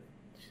do it.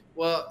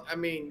 Well, I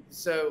mean,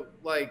 so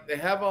like they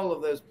have all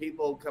of those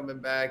people coming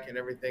back and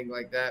everything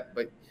like that,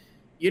 but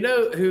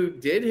who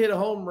did hit a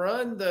home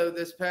run though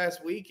this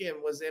past weekend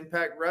was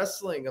Impact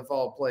Wrestling, of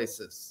all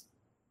places.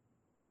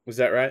 Was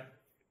that right?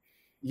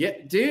 Yeah,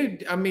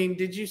 dude. I mean,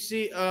 did you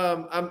see?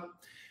 I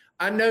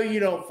know you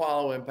don't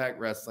follow Impact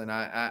Wrestling.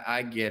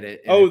 I get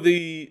it.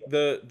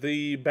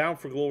 The Bound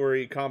for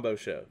Glory combo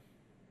show.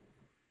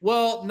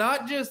 Well,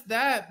 not just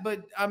that,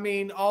 but I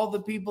mean, all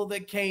the people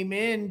that came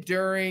in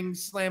during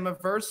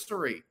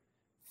Slammiversary.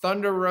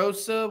 Thunder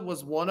Rosa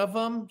was one of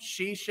them.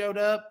 She showed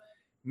up.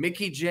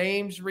 Mickie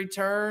James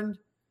returned.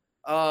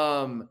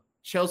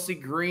 Chelsea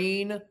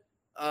Green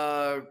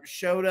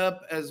showed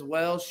up as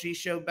well. She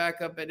showed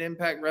back up at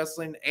Impact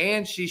Wrestling,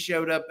 and she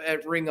showed up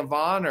at Ring of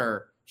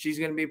Honor. She's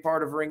going to be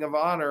part of Ring of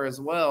Honor as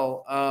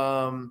well.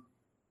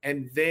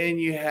 And then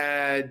you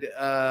had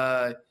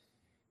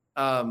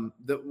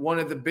one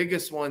of the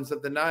biggest ones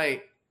of the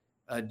night,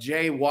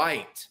 Jay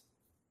White,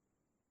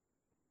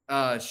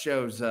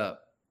 shows up.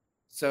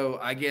 So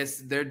I guess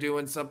they're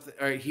doing something,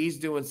 or he's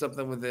doing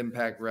something with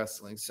Impact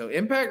Wrestling. So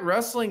Impact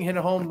Wrestling hit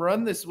a home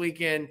run this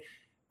past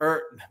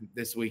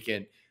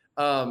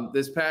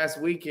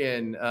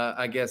weekend,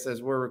 I guess,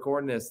 as we're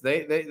recording this.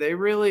 They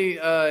really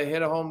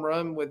hit a home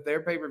run with their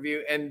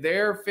pay-per-view, and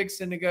they're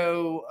fixing to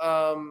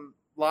go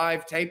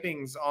live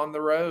tapings on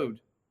the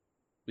road.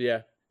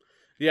 Yeah.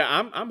 Yeah,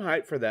 I'm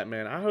hyped for that,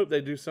 man. I hope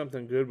they do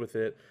something good with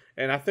it.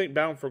 And I think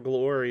Bound for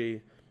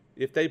Glory,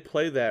 if they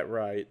play that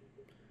right,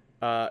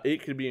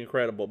 it could be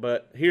incredible.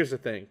 But here's the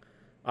thing.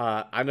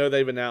 I know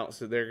they've announced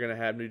that they're going to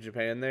have New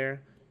Japan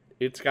there.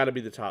 It's got to be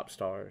the top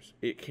stars.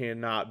 It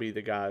cannot be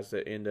the guys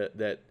that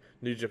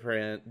New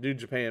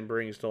Japan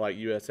brings to like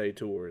USA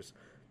tours.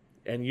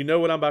 And you know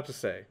what I'm about to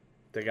say.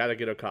 They got to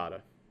get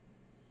Okada.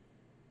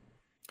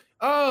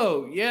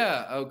 Oh,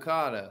 yeah,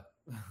 Okada.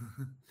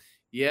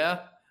 Yeah.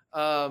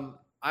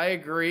 I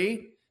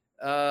agree.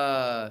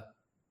 I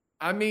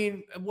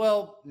mean,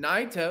 well,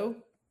 Naito.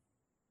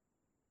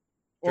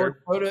 Or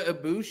Kota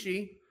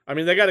Ibushi. I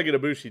mean, they got to get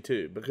Ibushi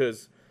too,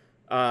 because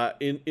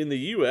in the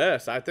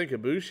U.S., I think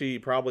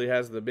Ibushi probably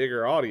has the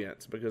bigger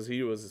audience because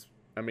he was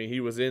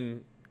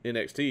in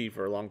NXT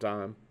for a long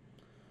time.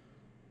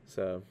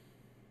 So,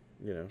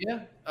 Yeah.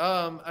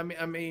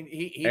 I mean,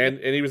 he and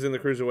he was in the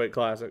Cruiserweight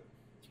Classic.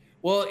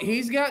 Well,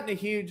 he's gotten a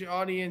huge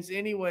audience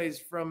anyways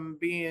from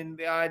being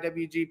the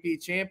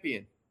IWGP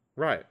champion.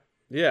 Right.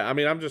 Yeah. I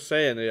mean, I'm just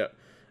saying. Yeah.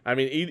 I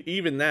mean,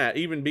 even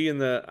being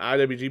the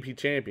IWGP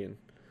champion.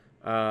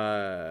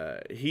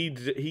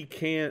 He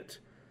can't,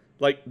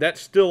 like, that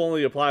still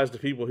only applies to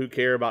people who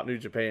care about New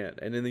Japan,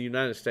 and in the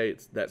United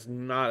States that's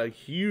not a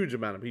huge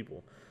amount of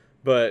people.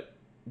 But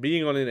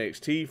being on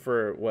NXT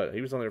for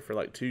he was on there for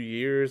like 2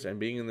 years, and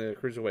being in the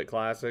Cruiserweight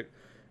Classic,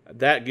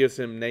 that gives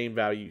him name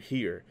value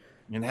here,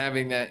 and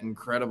having that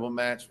incredible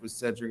match with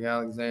Cedric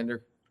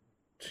Alexander.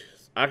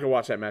 I could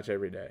watch that match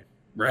every day.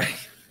 Right.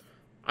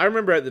 I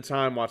remember at the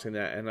time watching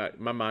that, and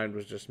my mind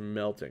was just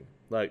melting.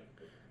 Like,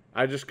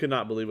 I just could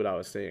not believe what I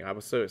was seeing. I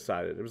was so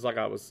excited. It was like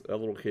I was a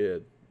little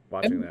kid.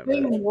 watching And the that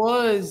thing match.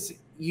 was,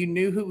 you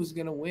knew who was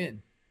going to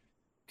win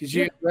because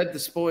you Yeah. had read the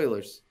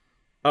spoilers.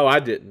 Oh, I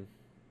didn't.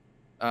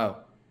 Oh,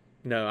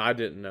 No, I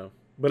didn't know.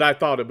 But I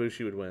thought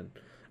Ibushi would win.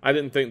 I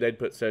didn't think they'd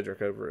put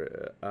Cedric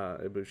over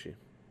Ibushi.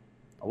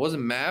 I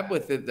wasn't mad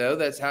with it though.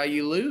 That's how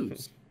you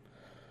lose.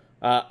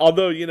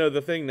 Although,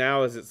 the thing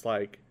now is it's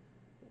like,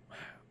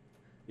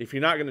 if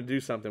you're not going to do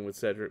something with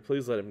Cedric,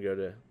 please let him go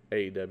to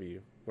AEW,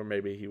 where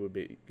maybe he would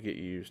get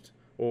used,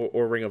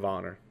 or Ring of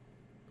Honor.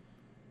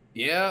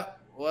 Yeah.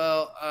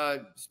 Well,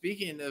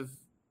 speaking of,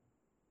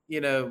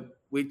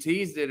 we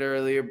teased it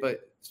earlier, but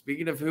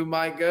speaking of who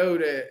might go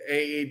to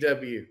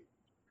AEW.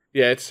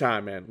 Yeah, it's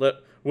time, man.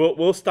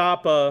 We'll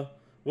stop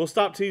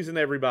teasing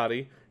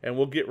everybody, and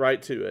we'll get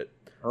right to it.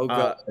 Oh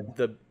God.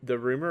 The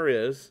rumor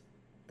is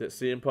that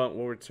CM Punk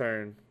will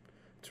return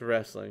to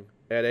wrestling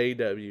at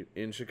AEW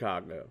in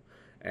Chicago,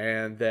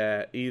 and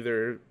that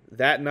either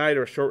that night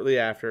or shortly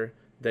after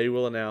they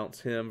will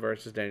announce him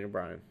versus Daniel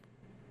Bryan.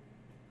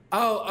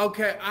 Oh,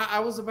 okay.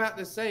 I was about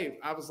to say,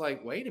 I was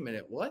like, wait a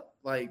minute, what?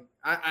 Like,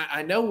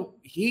 I know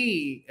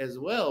he as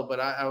well, but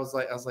I was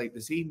like,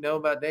 does he know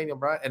about Daniel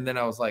Bryan? And then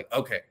I was like,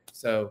 okay,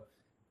 so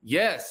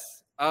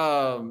yes,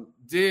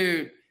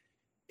 dude,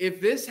 if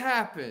this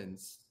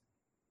happens,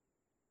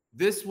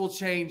 this will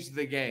change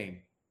the game.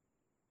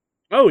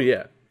 Oh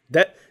yeah,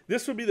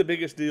 this would be the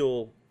biggest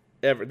deal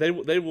ever. They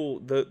will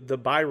the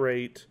buy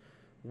rate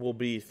will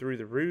be through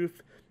the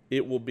roof.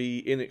 It will be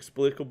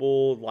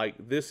inexplicable. Like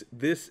this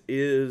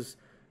is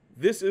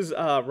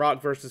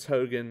Rock versus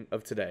Hogan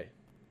of today.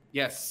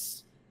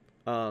 Yes.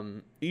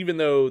 Even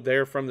though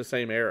they're from the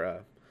same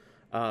era,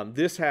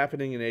 this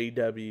happening in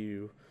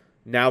AEW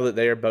now that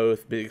they are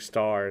both big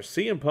stars.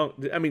 CM Punk,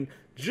 I mean,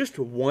 just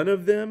one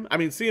of them. I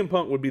mean, CM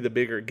Punk would be the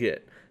bigger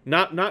get.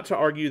 Not to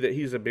argue that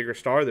he's a bigger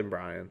star than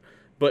Bryan,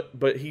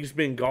 but he's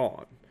been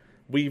gone.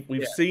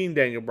 We've seen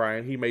Daniel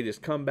Bryan. He made his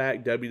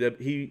comeback.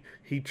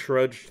 He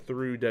trudged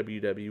through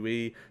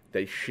WWE.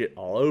 They shit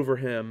all over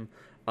him.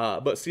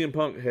 But CM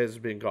Punk has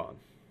been gone.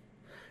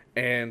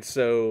 And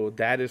so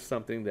that is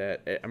something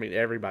that, I mean,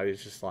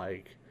 everybody's just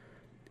like.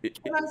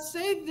 Can I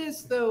say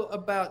this, though,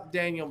 about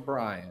Daniel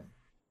Bryan?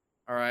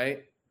 All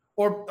right.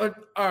 Or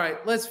all right,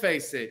 let's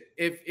face it.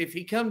 If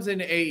he comes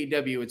into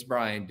AEW, it's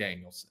Bryan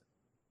Danielson.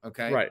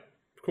 Okay. Right.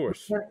 Of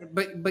course.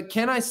 But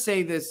can I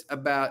say this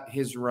about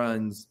his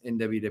runs in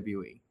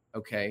WWE?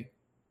 Okay.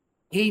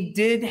 He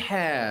did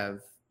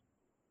have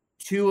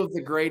two of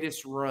the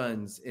greatest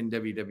runs in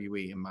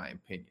WWE, in my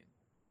opinion.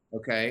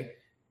 Okay.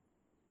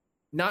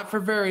 Not for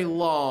very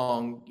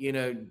long,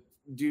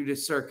 due to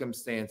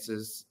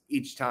circumstances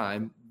each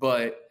time,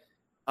 but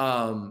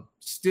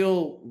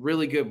still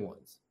really good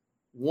ones.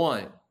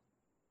 One,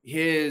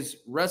 his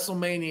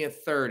WrestleMania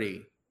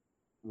 30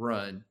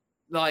 run,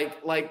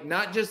 like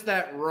not just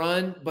that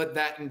run, but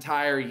that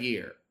entire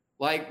year.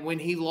 Like when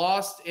he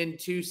lost in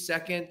 2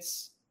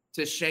 seconds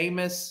to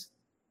Sheamus,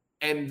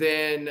 and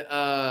then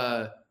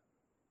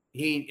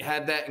he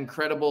had that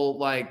incredible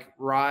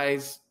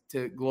rise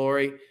to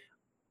glory.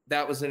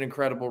 That was an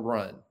incredible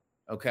run.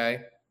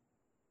 Okay.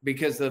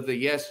 Because of the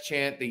yes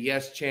chant. The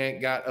yes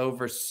chant got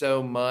over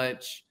so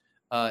much.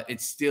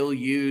 It's still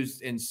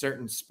used in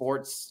certain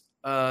sports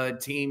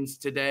teams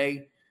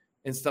today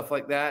and stuff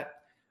like that.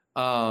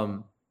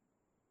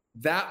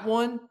 That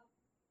one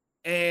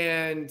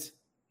and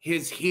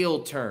his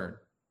heel turn.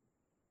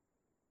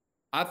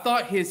 I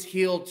thought his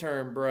heel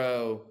turn,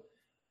 bro,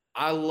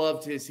 I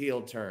loved his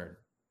heel turn.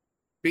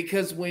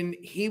 Because when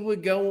he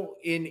would go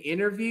in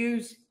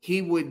interviews,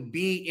 he would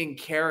be in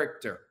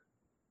character.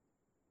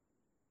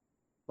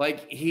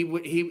 Like he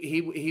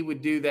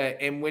would do that.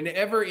 And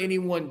whenever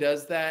anyone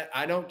does that,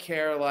 I don't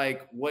care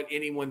what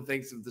anyone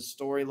thinks of the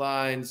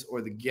storylines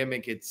or the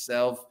gimmick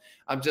itself.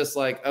 I'm just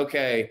like,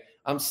 okay,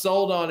 I'm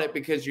sold on it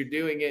because you're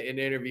doing it in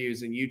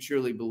interviews and you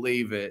truly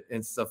believe it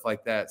and stuff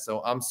like that.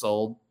 So I'm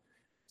sold.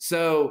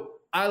 So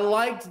I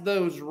liked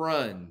those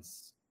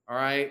runs. All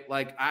right.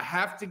 Like I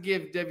have to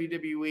give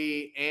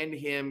WWE and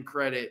him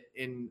credit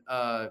in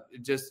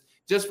just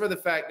for the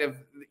fact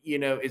of,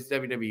 it's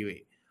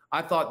WWE.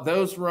 I thought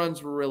those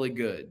runs were really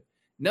good.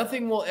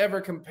 Nothing will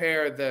ever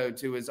compare, though,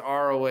 to his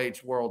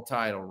ROH world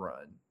title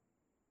run.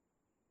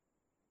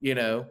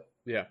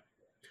 Yeah,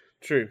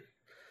 true.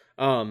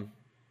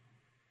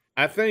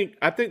 I think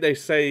they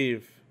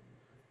save.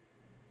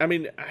 I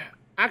mean,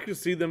 I could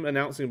see them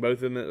announcing both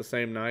of them at the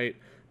same night,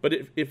 but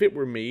if it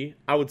were me,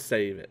 I would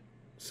save it.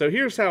 So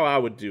here's how I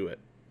would do it.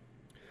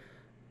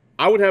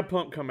 I would have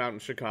Punk come out in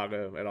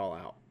Chicago at All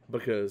Out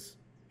because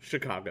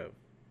Chicago.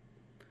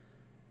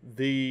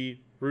 The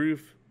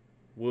roof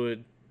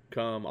would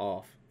come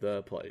off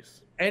the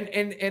place.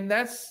 And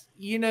that's,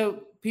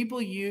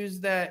 people use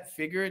that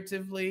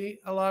figuratively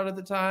a lot of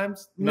the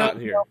times. Not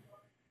here. No,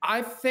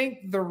 I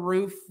think the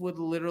roof would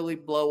literally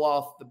blow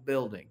off the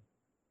building.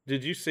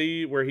 Did you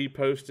see where he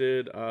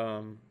posted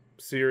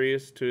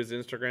Sirius to his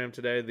Instagram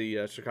today,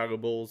 the Chicago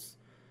Bulls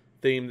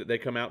theme that they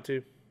come out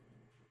to?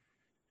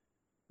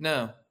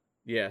 No.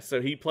 Yeah,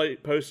 so he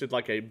posted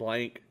like a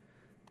blank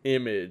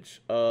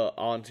image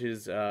onto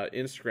his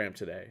Instagram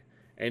today,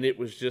 and it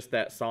was just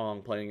that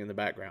song playing in the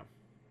background.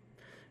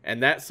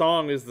 And that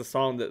song is the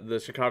song that the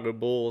Chicago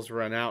Bulls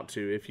run out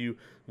to. If you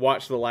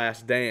watch The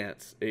Last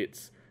Dance,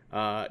 it's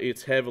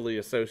heavily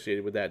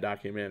associated with that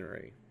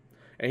documentary.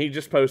 And he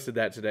just posted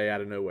that today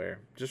out of nowhere,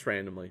 just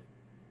randomly.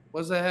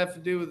 What does that have to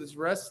do with his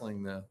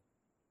wrestling, though?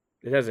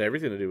 It has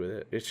everything to do with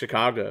it. It's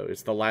Chicago.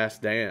 It's The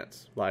Last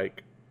Dance.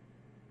 Like,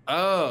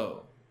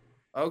 oh,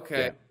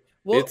 okay. yeah,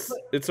 Well,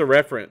 it's a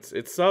reference.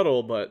 It's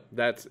subtle, but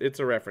it's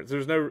a reference.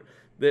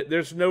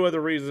 There's no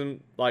other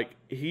reason. Like,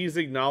 he's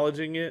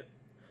acknowledging it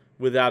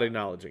without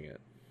acknowledging it.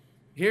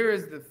 here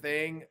is the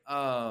thing.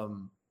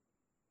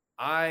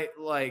 I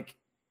like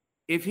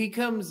if he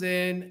comes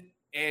in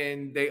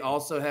and they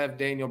also have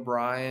Daniel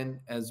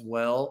Bryan as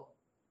well.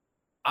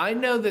 I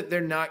know that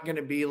they're not going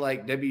to be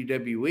like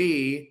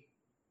WWE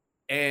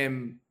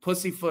and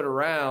pussyfoot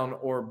around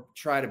or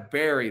try to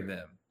bury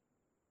them.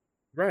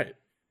 Right.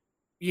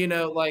 You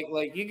know, like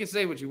you can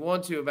say what you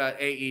want to about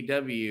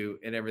AEW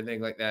and everything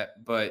like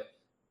that, but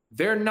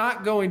they're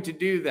not going to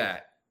do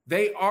that.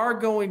 They are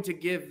going to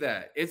give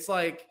that. It's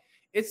like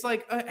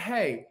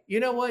hey, you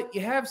know what?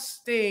 You have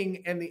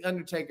Sting and The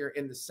Undertaker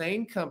in the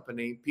same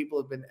company.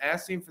 People have been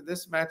asking for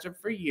this matchup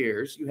for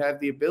years. You have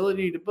the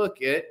ability to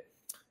book it.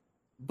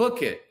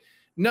 Book it.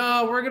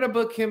 No, we're going to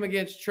book him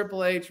against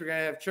Triple H. We're going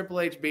to have Triple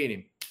H beat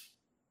him.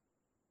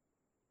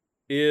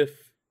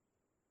 If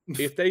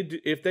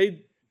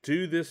they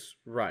do this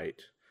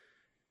right,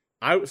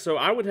 I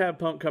would have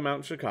Punk come out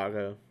in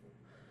Chicago,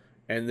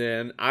 and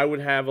then I would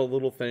have a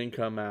little thing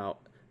come out.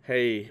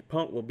 Hey,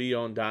 Punk will be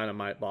on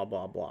Dynamite, blah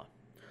blah blah.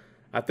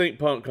 I think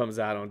Punk comes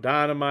out on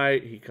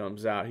Dynamite. He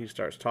comes out. He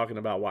starts talking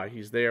about why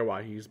he's there,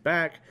 why he's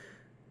back.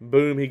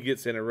 Boom, he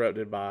gets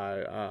interrupted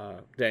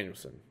by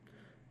Danielson.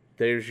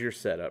 There's your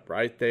setup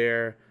right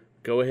there.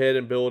 Go ahead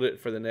and build it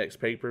for the next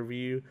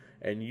pay-per-view,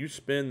 and you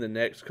spend the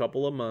next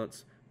couple of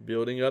months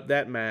building up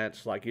that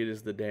match like it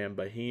is the damn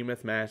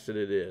behemoth match that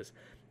it is.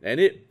 And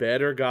it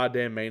better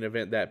goddamn main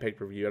event that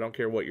pay-per-view. I don't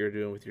care what you're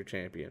doing with your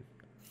champion.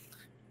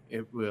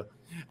 It will.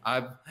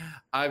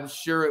 I'm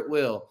sure it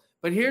will.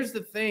 But here's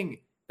the thing.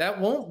 That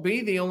won't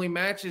be the only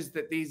matches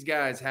that these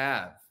guys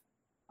have.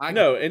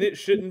 No, and it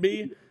shouldn't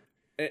be.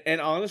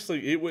 And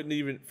honestly, it wouldn't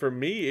even, for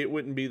me, it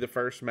wouldn't be the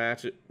first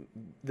match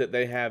that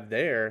they have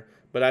there,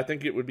 but I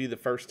think it would be the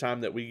first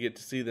time that we get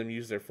to see them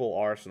use their full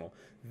arsenal.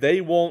 They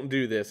won't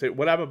do this.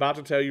 What I'm about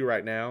to tell you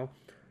right now,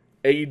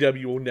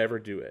 AEW will never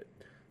do it.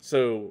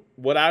 So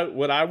what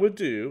I would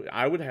do,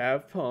 I would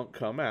have Punk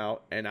come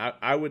out, and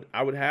I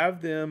would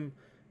have them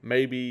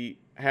maybe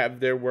have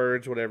their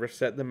words, whatever,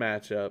 set the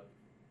match up.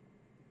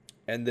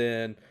 And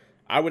then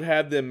I would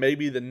have them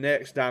maybe the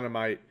next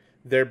Dynamite,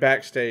 they're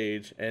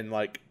backstage, and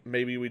like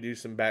maybe we do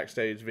some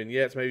backstage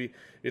vignettes. Maybe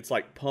it's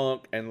like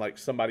Punk and like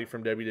somebody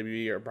from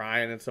WWE, or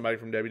Bryan and somebody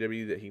from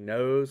WWE that he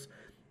knows.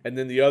 And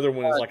then the other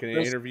one is like an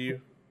interview.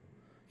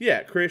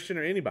 Yeah, Christian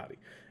or anybody.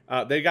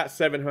 They got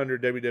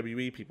 700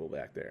 WWE people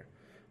back there.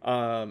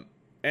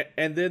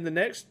 And then the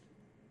next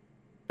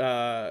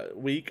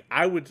week,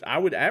 I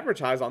would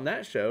advertise on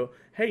that show,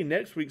 hey,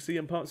 next week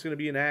CM Punk's going to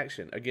be in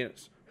action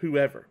against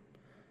whoever.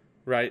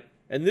 Right?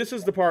 And this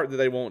is the part that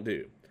they won't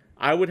do.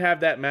 I would have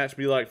that match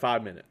be like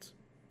 5 minutes.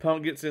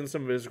 Punk gets in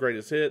some of his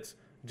greatest hits,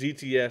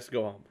 GTS,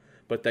 go home.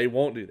 But they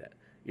won't do that.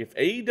 If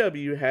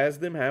AEW has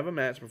them have a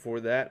match before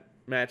that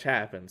match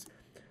happens,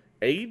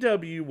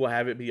 AEW will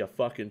have it be a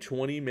fucking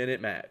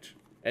 20-minute match.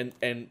 And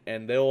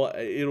it'll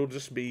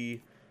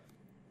be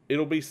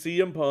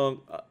CM Punk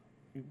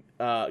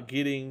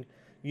getting,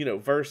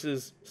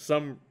 versus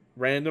some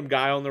random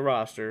guy on the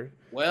roster.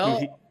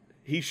 Well,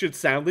 he should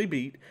soundly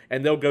beat,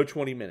 and they'll go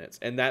 20 minutes,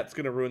 and that's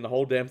going to ruin the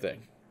whole damn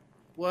thing.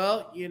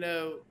 Well, you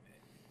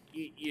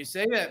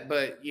say that,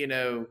 but,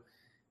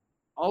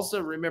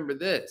 also remember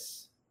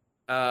this.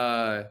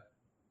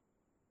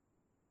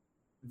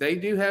 They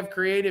do have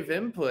creative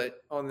input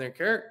on their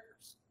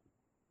characters.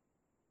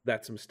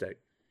 That's a mistake.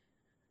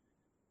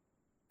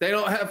 They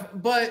don't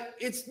have, but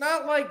it's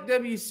not like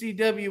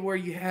WCW where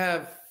you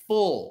have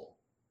full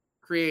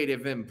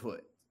creative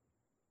input.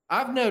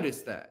 I've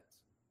noticed that.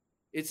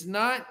 It's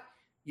not,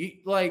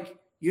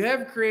 you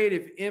have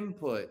creative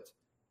input.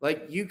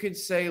 Like you could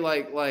say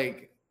what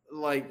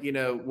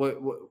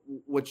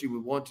you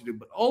would want to do,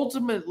 but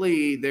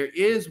ultimately there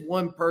is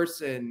one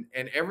person,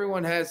 and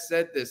everyone has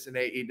said this in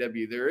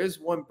AEW, there is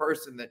one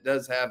person that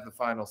does have the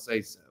final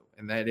say so,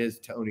 and that is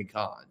Tony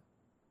Khan.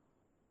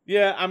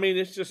 Yeah, I mean,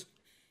 it's just,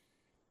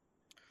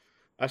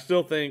 I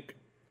still think,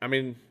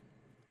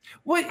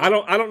 what? I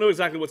don't know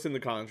exactly what's in the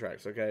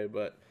contracts, okay,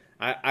 but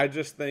I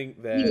just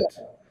think that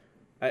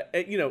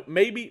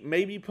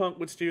maybe Punk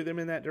would steer them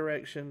in that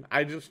direction.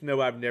 I just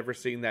know I've never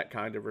seen that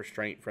kind of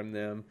restraint from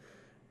them.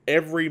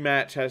 Every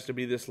match has to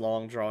be this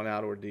long, drawn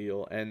out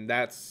ordeal, and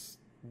that's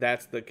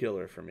the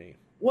killer for me.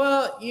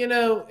 Well,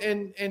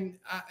 and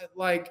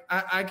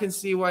I can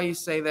see why you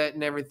say that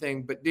and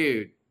everything, but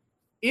dude,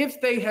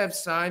 if they have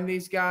signed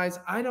these guys,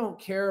 I don't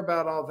care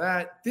about all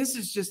that. This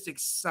is just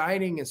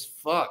exciting as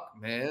fuck,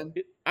 man.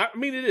 I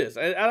mean, it is.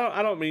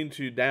 I don't mean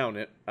to down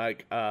it.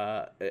 Like,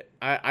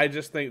 I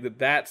just think that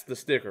that's the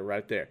sticker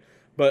right there.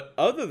 But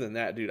other than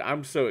that, dude,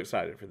 I'm so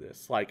excited for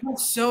this. Like, I'm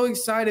so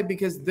excited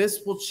because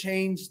this will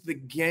change the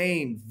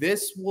game.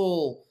 This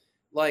will,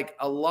 like,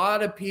 a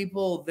lot of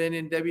people then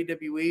in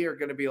WWE are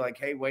going to be like,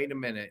 hey, wait a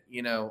minute.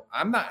 You know,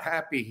 I'm not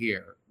happy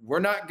here. We're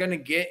not going to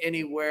get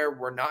anywhere.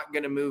 We're not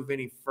going to move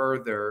any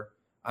further.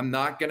 I'm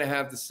not going to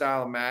have the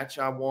style of match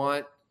I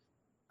want.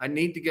 I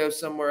need to go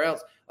somewhere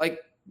else.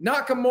 Like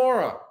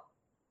Nakamura,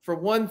 for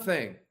one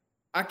thing,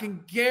 I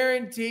can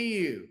guarantee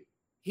you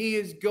he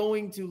is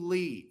going to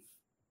leave.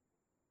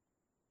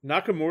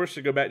 Nakamura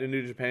should go back to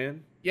New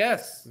Japan.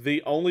 Yes.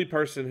 The only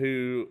person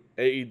who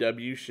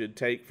AEW should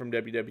take from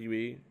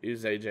WWE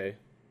is AJ.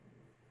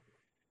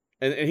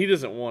 And he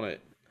doesn't want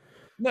it.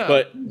 No.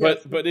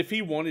 But if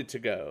he wanted to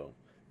go,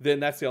 then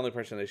that's the only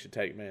person they should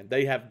take, man.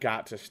 They have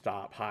got to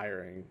stop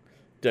hiring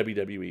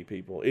WWE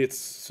people. It's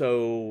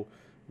so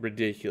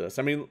ridiculous.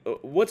 I mean,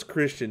 what's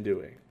Christian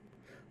doing?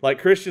 Like,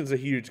 Christian's a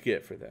huge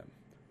get for them.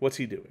 What's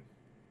he doing?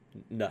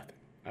 Nothing.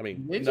 I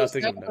mean, they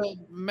nothing. Just have a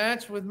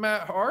match with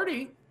Matt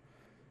Hardy.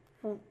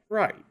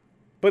 Right.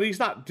 But he's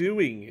not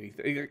doing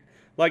anything.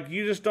 Like,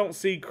 you just don't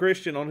see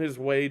Christian on his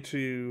way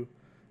to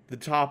the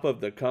top of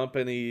the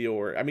company,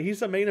 or, I mean,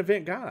 he's a main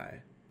event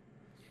guy.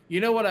 You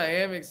know what I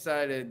am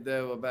excited,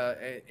 though, about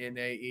in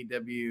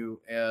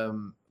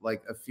AEW,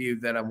 like a few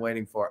that I'm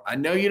waiting for. I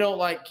know you don't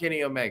like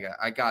Kenny Omega.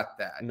 I got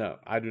that. No,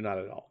 I do not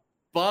at all.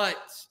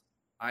 But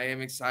I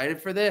am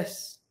excited for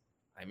this.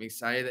 I'm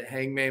excited that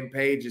Hangman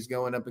Page is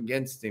going up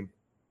against him.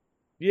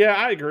 Yeah,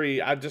 I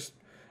agree.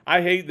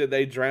 I hate that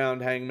they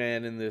drowned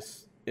Hangman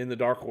in the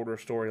Dark Order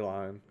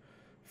storyline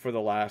for the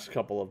last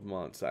couple of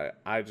months. I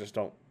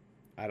don't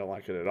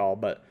like it at all.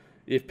 But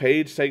if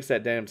Page takes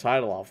that damn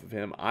title off of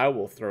him, I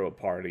will throw a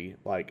party.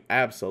 Like,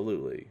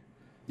 absolutely.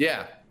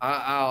 Yeah,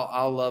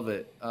 I'll love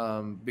it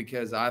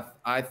because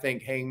I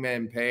think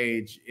Hangman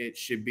Page, it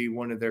should be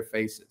one of their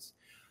faces.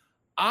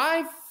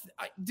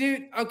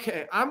 Dude,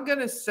 okay, I'm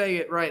gonna say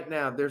it right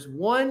now. There's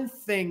one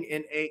thing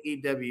in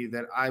AEW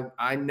that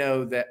I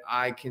know that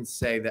I can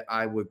say that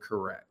I would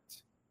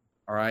correct.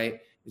 All right,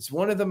 it's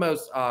one of the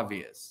most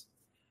obvious.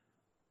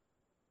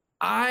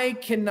 I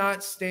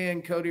cannot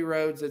stand Cody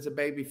Rhodes as a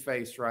baby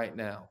face right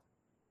now.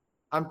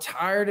 I'm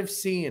tired of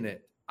seeing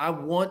it. I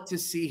want to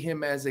see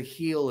him as a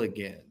heel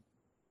again.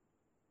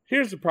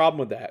 Here's the problem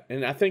with that,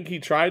 and I think he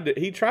tried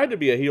to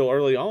be a heel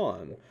early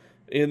on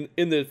in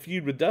the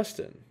feud with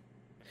Dustin.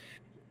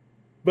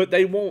 But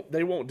they won't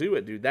do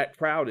it, dude. That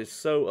crowd is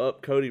so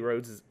up Cody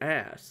Rhodes'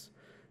 ass.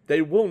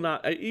 They will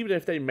not, even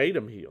if they made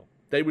him heel,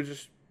 they would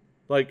just,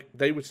 like,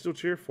 they would still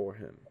cheer for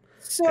him.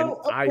 So, and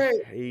okay.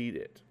 I hate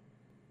it.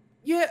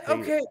 Yeah,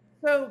 okay.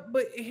 So,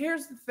 but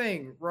here's the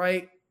thing,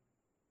 right?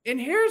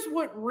 And here's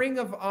what Ring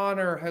of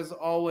Honor has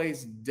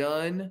always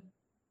done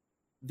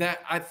that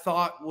I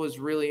thought was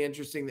really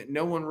interesting that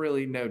no one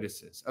really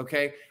notices,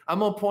 okay? I'm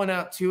going to point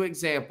out 2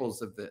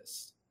 examples of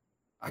this.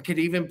 I could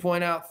even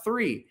point out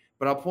 3.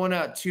 But I'll point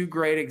out 2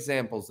 great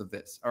examples of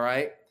this, all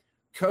right?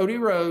 Cody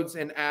Rhodes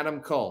and Adam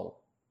Cole,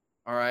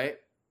 all right?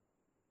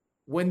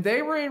 When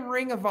they were in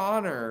Ring of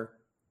Honor,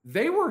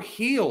 they were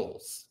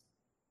heels.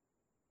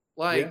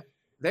 Like,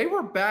 they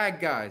were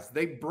bad guys.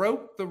 They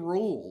broke the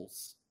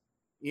rules,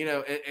 you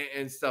know,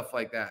 and stuff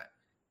like that.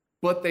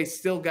 But they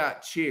still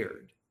got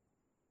cheered.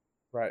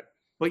 Right.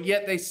 But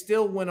yet they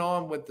still went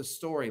on with the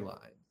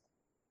storyline.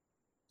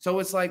 So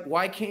it's like,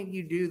 why can't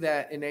you do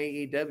that in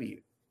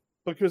AEW?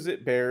 Because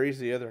it buries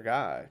the other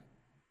guy.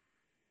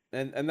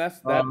 And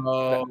that's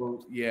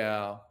that.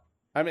 Yeah.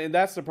 I mean,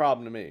 that's the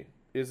problem to me.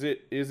 Is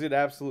it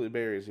absolutely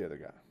buries the other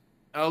guy?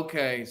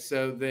 Okay,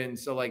 so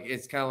like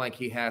it's kind of like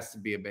he has to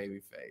be a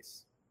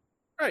babyface.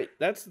 Right.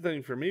 That's the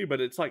thing for me,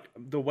 but it's like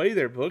the way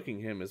they're booking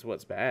him is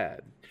what's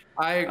bad.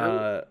 I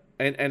agree.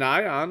 And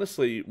I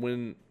honestly,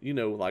 when, you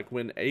know, like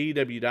when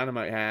AEW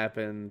Dynamite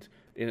happened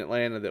in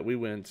Atlanta that we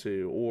went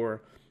to,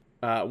 or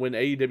when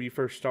AEW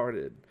first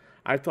started,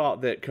 I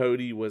thought that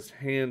Cody was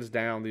hands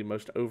down the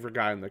most over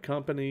guy in the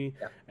company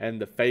and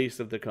the face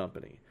of the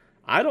company.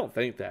 I don't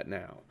think that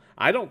now.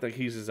 I don't think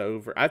he's as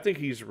over. I think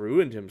he's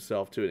ruined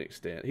himself to an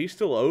extent. He's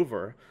still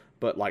over,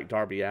 but like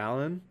Darby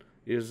Allin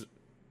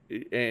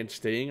and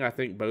Sting, I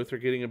think both are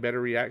getting a better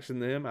reaction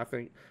than him. I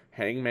think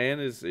Hangman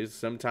is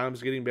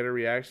sometimes getting better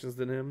reactions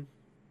than him.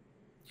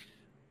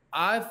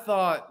 I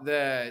thought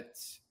that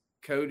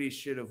Cody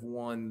should have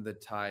won the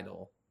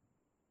title.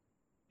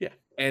 Yeah.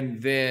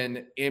 And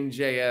then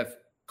MJF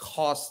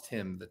cost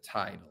him the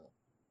title.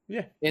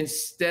 Yeah.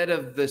 Instead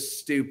of the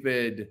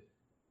stupid,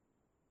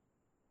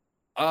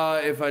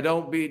 if I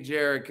don't beat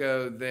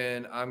Jericho,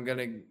 then I'm going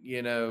to,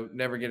 you know,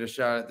 never get a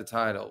shot at the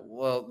title.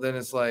 Well, then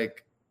it's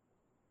like,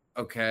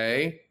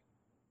 okay.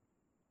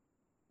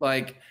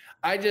 Like,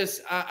 I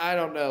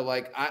don't know.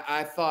 Like,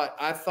 I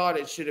thought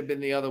it should have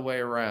been the other way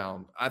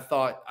around. I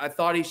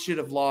thought he should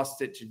have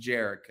lost it to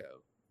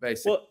Jericho,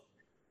 basically. Well,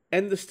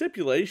 and the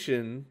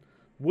stipulation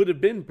would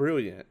have been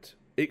brilliant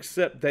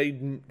except they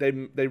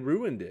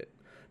ruined it.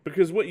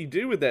 Because what you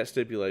do with that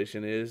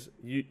stipulation is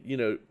you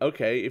know,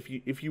 okay,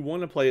 if you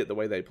want to play it the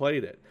way they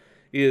played it,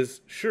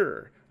 is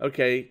sure,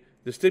 okay,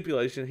 the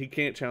stipulation, he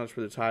can't challenge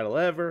for the title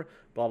ever,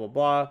 blah blah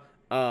blah.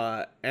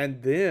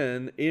 And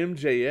then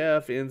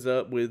MJF ends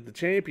up with the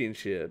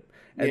championship,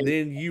 and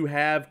then you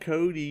have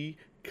Cody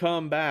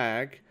come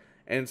back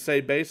and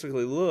say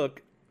basically,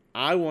 look,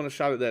 I want a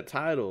shot at that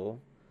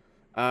title.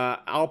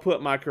 I'll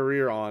put my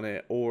career on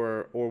it,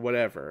 or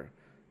whatever,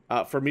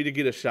 for me to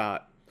get a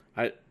shot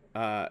at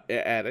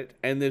it.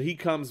 And then he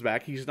comes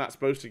back. He's not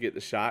supposed to get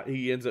the shot.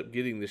 He ends up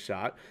getting the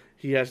shot.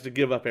 He has to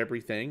give up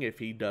everything if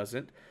he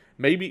doesn't.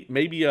 Maybe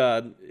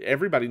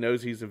everybody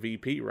knows he's a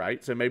VP,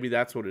 right? So maybe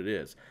that's what it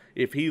is.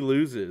 If he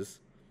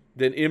loses,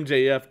 then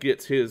MJF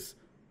gets his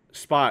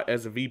spot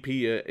as a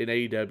VP in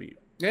AEW.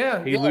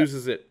 Yeah, he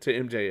loses it to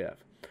MJF,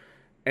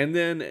 and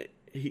then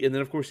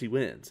of course he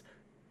wins.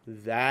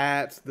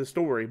 That's the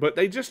story. But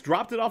they just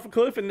dropped it off a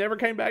cliff and never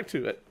came back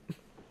to it.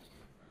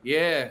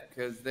 Yeah,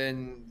 because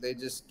then they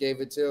just gave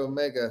it to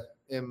Omega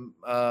and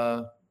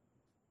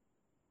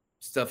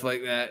stuff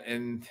like that,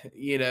 and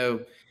you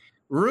know,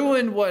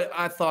 ruined what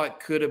I thought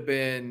could have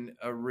been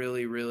a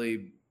really,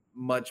 really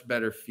much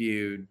better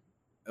feud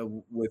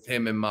with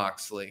him and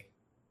Moxley.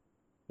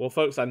 Well,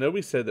 folks, I know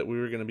we said that we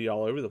were going to be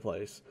all over the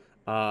place,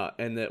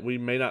 and that we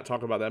may not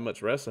talk about that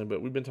much wrestling,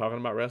 but we've been talking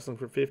about wrestling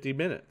for 50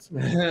 minutes.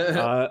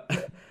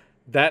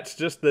 That's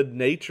just the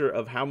nature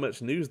of how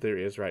much news there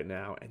is right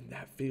now, and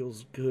that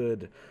feels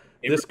good.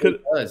 This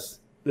could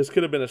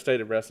have been a State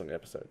of Wrestling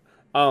episode.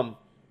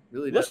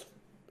 Really does.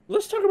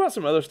 Let's talk about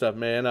some other stuff,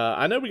 man.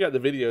 I know we got the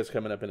videos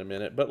coming up in a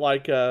minute, but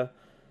like, you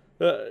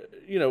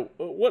know,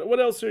 what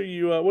else are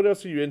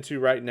you into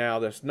right now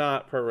that's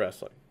not pro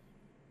wrestling?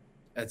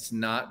 That's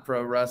not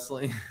pro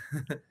wrestling.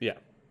 Yeah.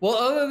 Well,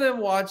 other than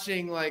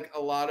watching like a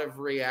lot of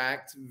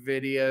React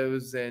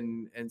videos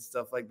and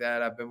stuff like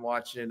that, I've been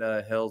watching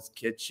Hell's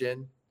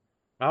Kitchen.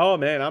 Oh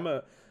man,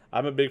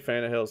 I'm a big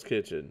fan of Hell's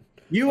Kitchen.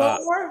 You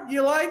are?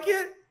 You like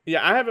it?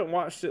 Yeah, I haven't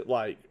watched it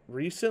like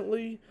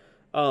recently,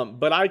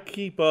 but I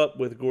keep up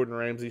with Gordon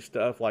Ramsay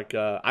stuff. Like,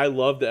 I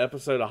love the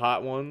episode of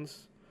Hot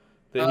Ones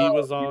that he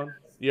was on.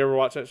 Yes. You ever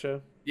watch that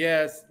show?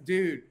 Yes,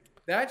 dude.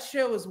 That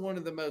show is one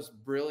of the most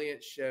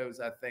brilliant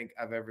shows I think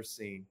I've ever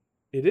seen.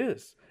 It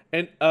is.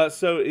 And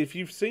so if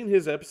you've seen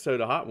his episode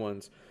of Hot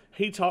Ones,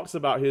 he talks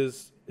about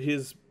his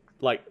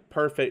like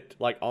perfect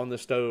like on the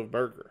stove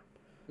burger.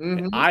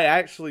 Mm-hmm. I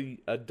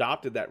actually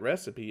adopted that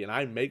recipe and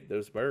I make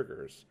those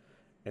burgers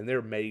and they're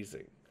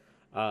amazing.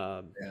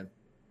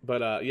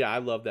 But yeah, I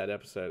love that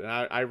episode, and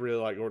I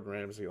really like Gordon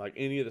Ramsay, like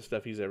any of the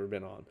stuff he's ever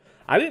been on.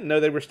 I didn't know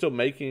they were still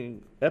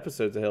making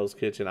episodes of Hell's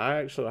Kitchen. I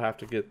actually have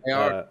to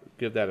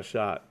give that a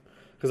shot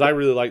because I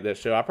really like that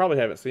show. I probably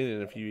haven't seen it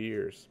in a few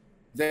years.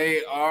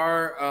 They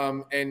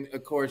are, and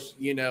of course,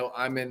 you know,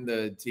 I'm in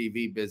the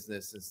TV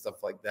business and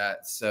stuff like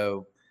that.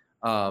 So,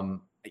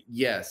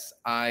 yes,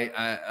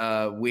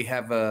 we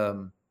have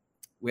a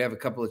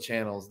couple of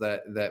channels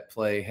that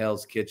play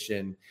Hell's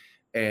Kitchen,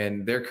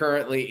 and they're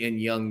currently in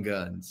Young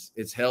Guns.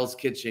 It's Hell's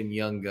Kitchen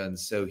Young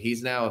Guns. So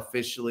he's now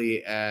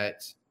officially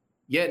at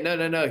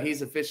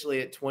he's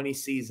officially at 20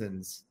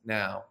 seasons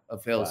now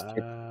of Hell's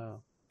Kitchen.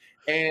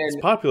 And it's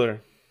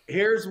popular.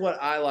 Here's what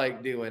I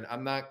like doing.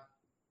 I'm not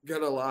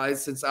gonna lie,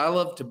 since I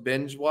love to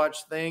binge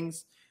watch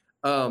things,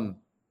 on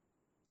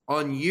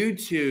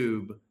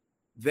YouTube,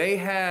 they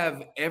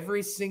have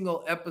every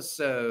single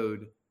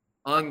episode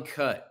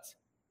uncut.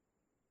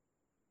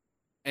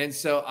 And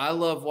so I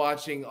love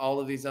watching all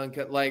of these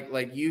uncut, like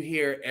you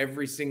hear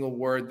every single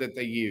word that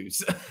they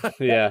use.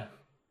 Yeah.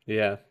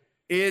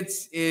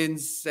 It's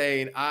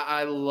insane.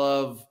 I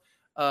love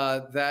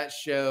that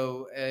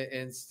show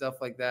and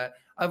stuff like that.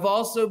 I've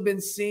also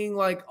been seeing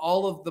like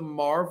all of the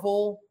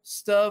Marvel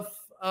stuff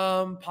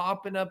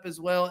popping up as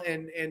well.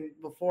 And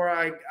before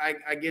I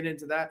get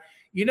into that,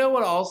 you know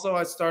what also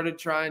I started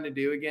trying to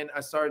do again?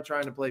 I started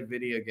trying to play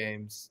video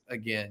games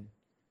again.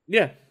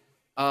 Yeah.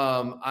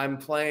 I'm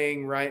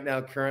playing right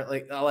now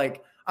currently. I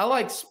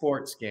like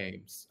sports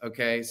games.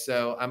 Okay.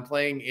 So I'm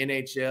playing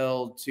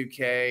NHL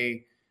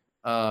 2K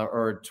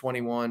or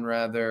 21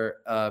 rather,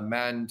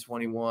 Madden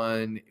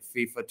 21,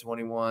 FIFA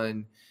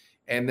 21.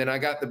 And then I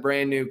got the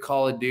brand new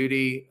Call of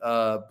Duty,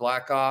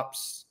 Black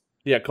Ops.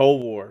 Yeah,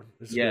 Cold War.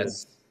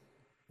 Yes. Good.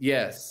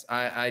 Yes,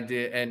 I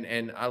did.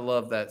 And I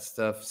love that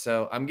stuff.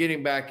 So I'm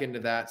getting back into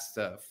that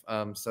stuff.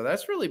 So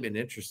that's really been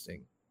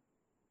interesting.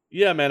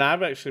 Yeah, man,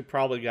 I've actually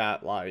probably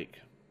got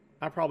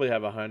I probably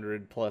have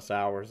 100+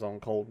 hours on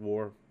Cold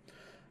War.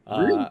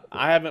 Really?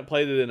 I haven't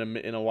played it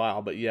in a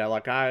while, but yeah,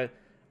 like I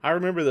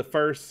remember the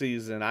first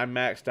season, I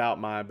maxed out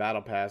my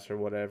battle pass or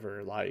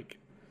whatever, like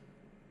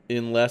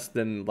in less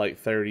than like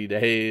 30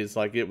 days.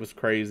 Like it was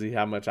crazy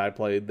how much I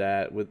played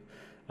that with,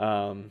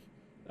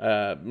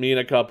 me and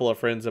a couple of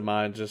friends of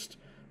mine just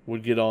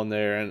would get on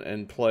there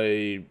and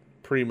play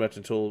pretty much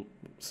until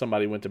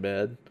somebody went to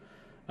bed.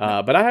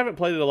 But I haven't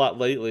played it a lot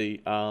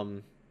lately.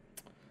 I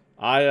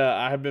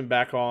have been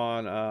back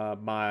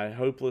on my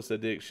hopeless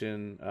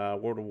addiction,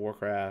 World of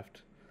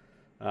Warcraft.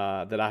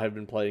 that I have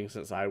been playing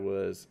since I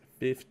was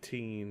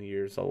 15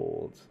 years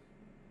old.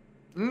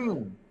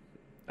 Mm.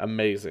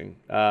 Amazing.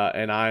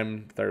 And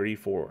I'm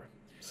 34.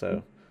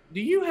 So. Do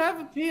you have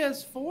a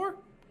PS4?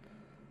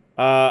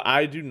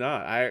 I do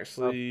not. I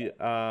actually, Okay.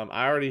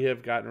 I already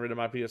have gotten rid of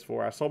my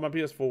PS4. I sold my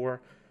PS4,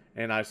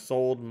 and I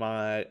sold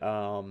my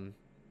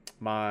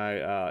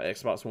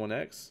Xbox One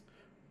X.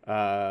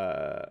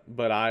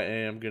 But I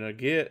am gonna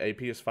get a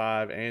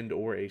PS5 and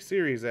or a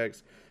Series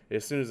X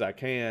as soon as I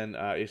can.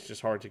 It's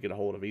just hard to get a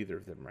hold of either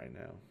of them right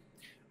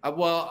now.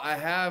 Well, I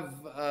have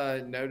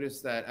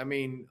noticed that. I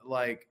mean,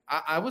 like,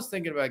 I was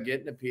thinking about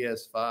getting a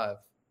PS5.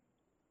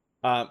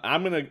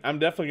 I'm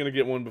definitely gonna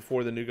get one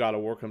before the new God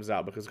of War comes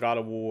out because God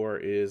of War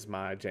is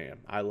my jam.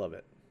 I love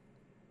it.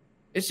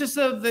 It's just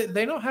that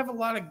they don't have a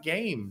lot of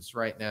games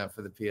right now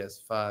for the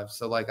PS5.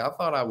 So, like, I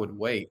thought I would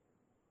wait.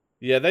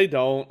 Yeah, they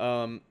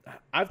don't.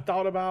 I've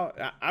thought about.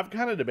 I've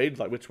kind of debated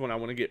like which one I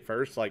want to get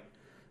first. Like,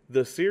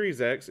 the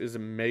Series X is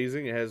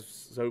amazing. It has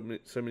so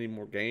many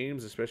more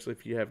games, especially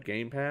if you have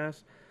Game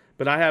Pass.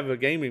 But I have a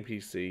gaming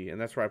PC, and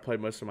that's where I play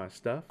most of my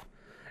stuff.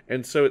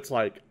 And so it's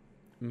like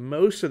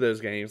most of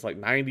those games, like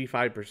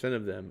 95%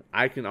 of them,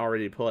 I can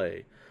already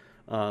play.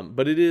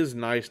 But it is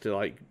nice to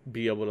like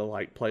be able to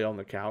like play on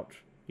the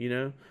couch, you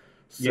know.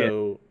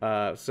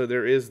 Yeah. So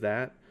there is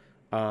that.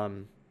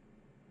 Um,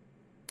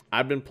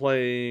 I've been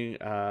playing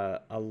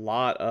a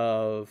lot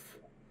of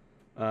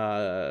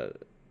uh,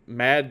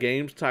 Mad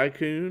Games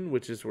Tycoon,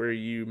 which is where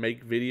you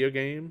make video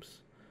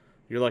games.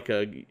 You're like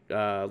a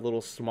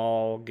little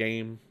small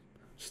game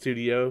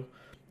studio,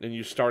 and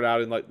you start out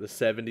in like the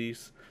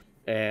 70s,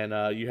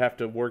 and you have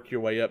to work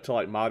your way up to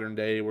like modern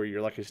day, where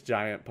you're like this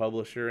giant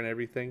publisher and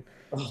everything.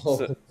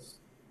 So, Oh,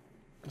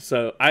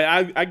 so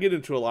I get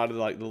into a lot of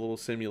like the little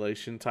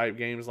simulation type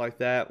games like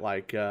that,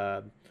 like.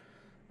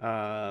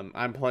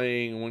 I'm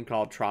playing one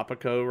called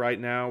Tropico right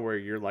now, where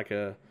you're like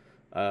a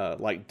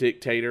like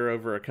dictator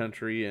over a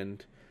country,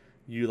 and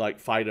you like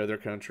fight other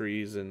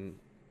countries, and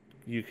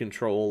you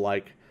control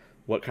like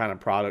what kind of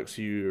products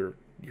your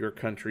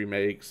country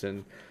makes,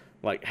 and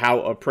like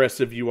how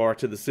oppressive you are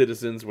to the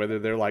citizens, whether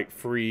they're like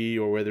free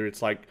or whether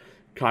it's like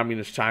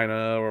communist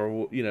China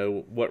or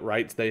what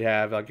rights they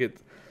have. Like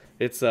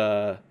it's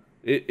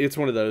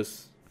one of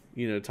those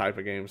type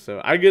of games.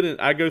 So I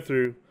go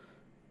through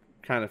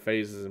kind of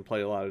phases and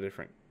play a lot of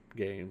different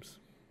games.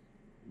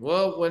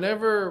 well,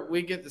 whenever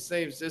we get the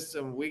same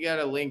system, we got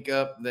to link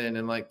up then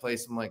and like play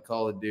some like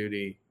Call of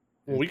Duty.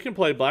 Well, we can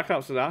play Black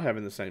Ops without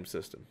having the same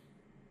system.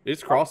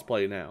 It's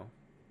crossplay now.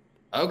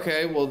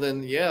 Okay, well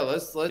then, yeah,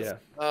 let's Yeah.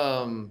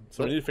 So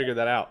we need to figure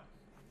that out.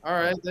 all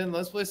right, then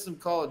let's play some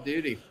Call of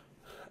Duty.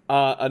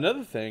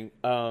 Another thing,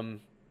 we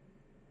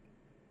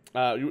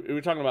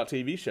were talking about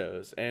TV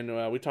shows,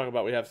 and we talk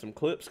about we have some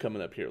clips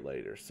coming up here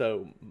later.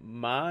 So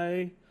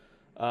my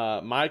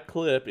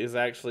clip is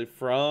actually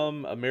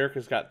from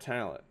America's Got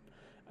Talent.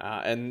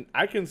 And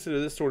I consider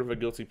this sort of a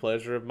guilty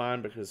pleasure of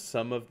mine because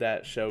some of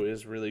that show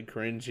is really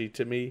cringy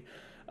to me.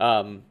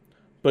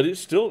 But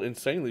it's still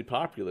insanely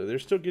popular. They're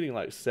still getting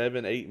like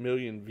 7-8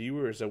 million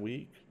viewers a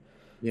week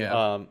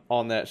Yeah.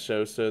 on that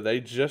show. So they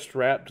just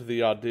wrapped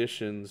the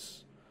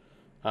auditions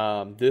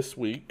this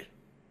week.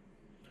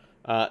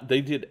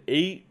 They did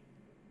 8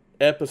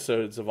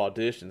 episodes of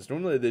auditions.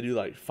 Normally they do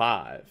like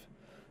 5.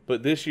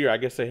 But this year, I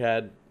guess they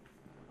had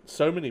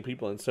so many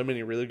people and so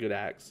many really good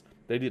acts.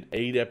 They did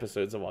 8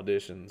 episodes of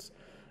auditions.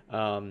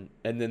 And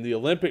then the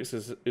Olympics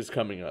is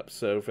coming up.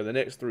 So for the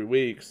next 3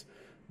 weeks,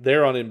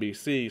 they're on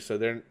NBC. So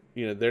they're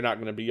not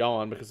going to be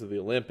on because of the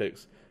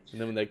Olympics. And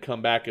then when they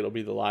come back, it'll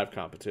be the live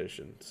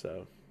competition.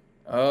 So.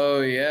 Oh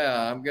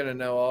yeah, I'm gonna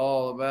know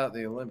all about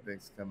the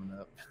Olympics coming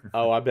up.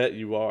 Oh, I bet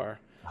you are.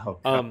 Oh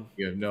God,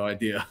 you have no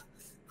idea.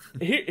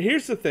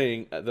 Here's the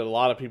thing that a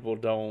lot of people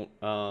don't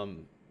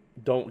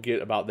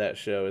get about that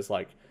show is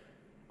like,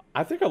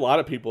 I think a lot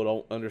of people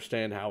don't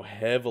understand how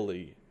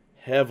heavily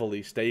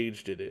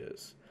staged it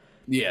is.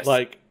 Yes.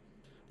 Like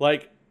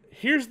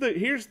here's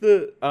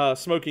the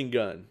smoking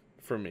gun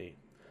for me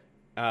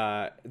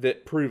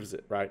that proves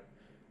it. Right,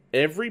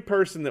 every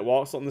person that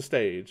walks on the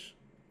stage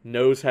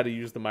knows how to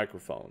use the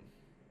microphone.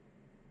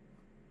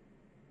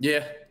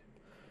 Yeah.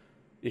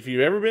 If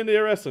you've ever been to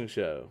a wrestling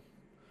show,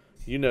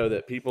 you know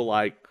that people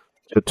like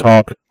to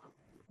talk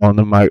on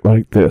the mic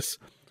like this,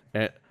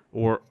 and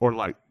or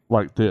like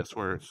this,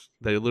 where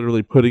they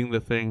literally putting the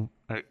thing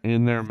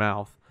in their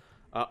mouth,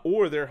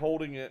 or they're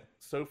holding it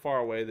so far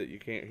away that you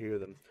can't hear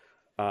them.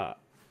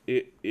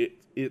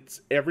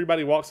 It's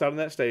everybody walks out on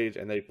that stage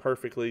and they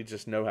perfectly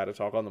just know how to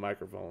talk on the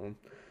microphone.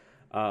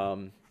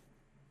 And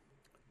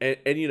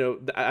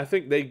I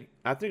think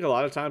a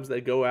lot of times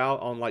they go out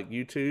on like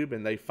YouTube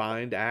and they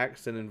find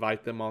acts and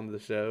invite them on the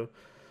show.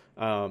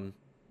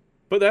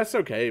 But that's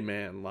okay,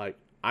 man. Like,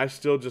 I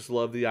still just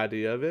love the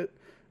idea of it.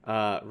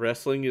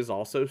 Wrestling is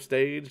also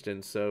staged,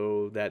 and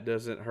so that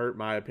doesn't hurt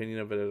my opinion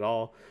of it at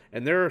all.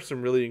 And there are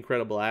some really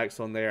incredible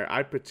acts on there.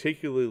 I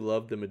particularly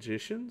love the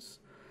magicians.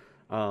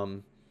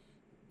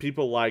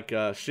 People like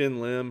Shin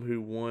Lim,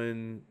 who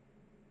won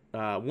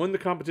the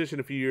competition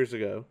a few years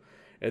ago,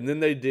 And then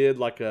they did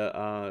like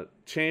a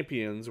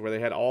champions where they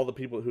had all the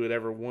people who had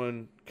ever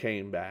won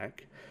came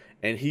back,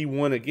 and he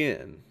won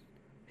again.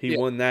 He Yeah.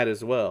 won that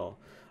as well.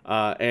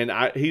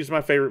 He's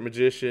my favorite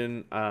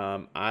magician.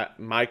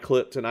 My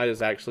clip tonight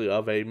is actually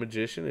of a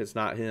magician. It's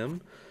not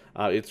him.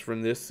 It's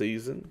from this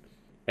season,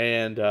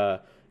 and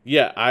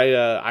yeah,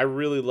 I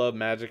really love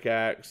magic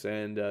acts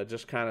and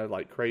just kind of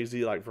like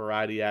crazy like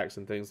variety acts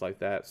and things like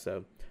that.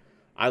 So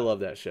I love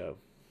that show.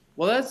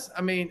 Well,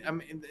 I mean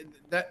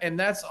that, and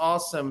that's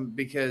awesome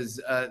because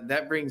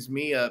that brings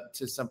me up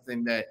to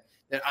something that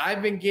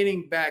I've been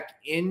getting back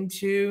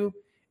into,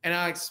 and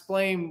I'll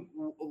explain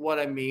what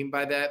I mean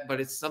by that.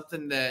 But it's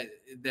something that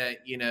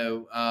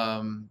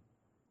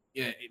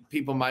yeah,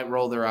 people might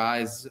roll their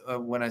eyes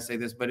when I say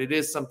this, but it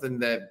is something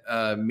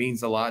that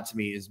means a lot to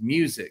me. Is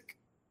music.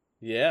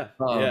 Yeah,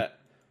 Um, yeah.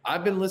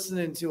 I've been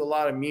listening to a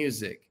lot of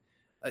music,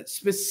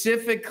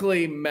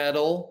 specifically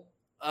metal.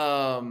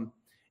 Um,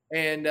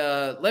 and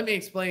let me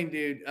explain,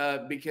 dude,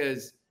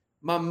 because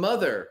my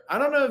mother, I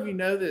don't know if you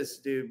know this,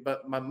 dude,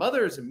 but my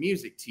mother is a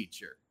music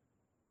teacher.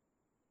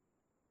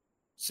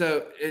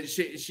 So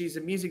she's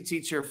a music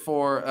teacher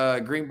for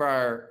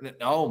Greenbrier.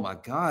 Oh my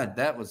God,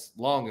 that was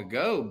long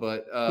ago,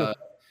 but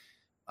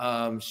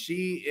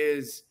she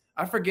is.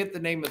 I forget the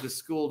name of the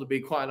school, to be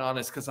quite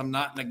honest, because I'm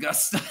not in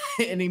Augusta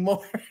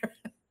anymore.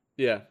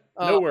 Yeah,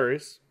 Uh, no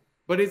worries.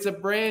 but it's a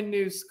brand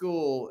new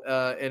school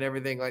and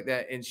everything like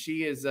that. And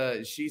she's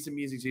a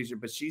music teacher,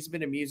 but she's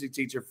been a music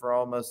teacher for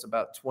almost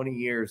about 20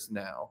 years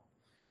now.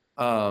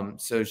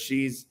 So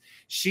she's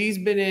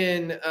been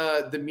in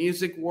the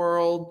music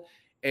world,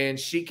 and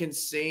she can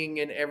sing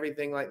and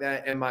everything like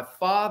that. And my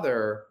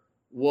father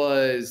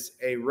was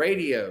a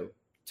radio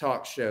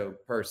talk show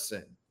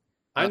person.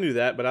 I knew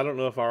that, but I don't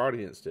know if our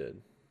audience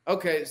did.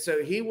 Okay,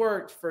 so he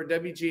worked for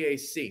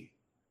WGAC,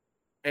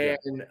 Yeah.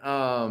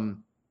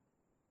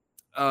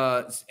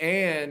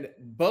 and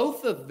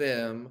both of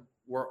them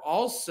were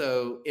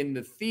also in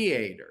the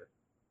theater.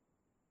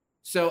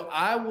 So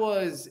I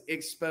was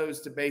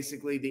exposed to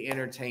basically the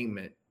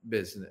entertainment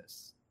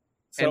business.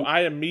 So And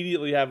I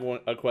immediately have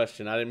a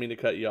question. I didn't mean to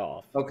cut you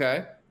off.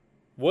 okay.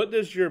 What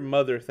does your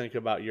mother think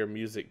about your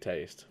music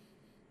taste?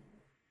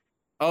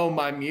 Oh,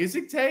 my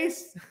music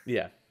taste?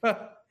 Yeah.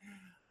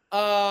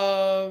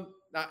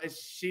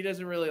 She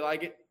doesn't really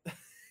like it.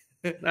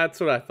 That's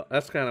what I thought.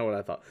 That's kind of what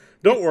I thought.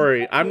 Don't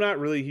worry, I'm not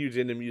really huge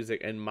into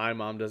music, and my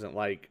mom doesn't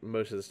like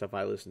most of the stuff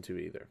I listen to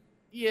either.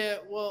 Yeah,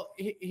 well,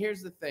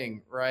 here's the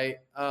thing, right?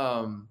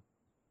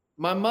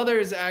 My mother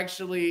is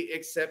actually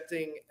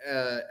accepting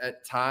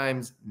at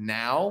times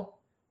now.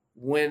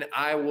 When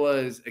I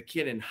was a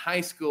kid in high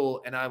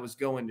school and I was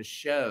going to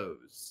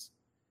shows,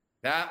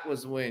 that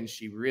was when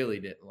she really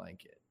didn't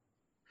like it.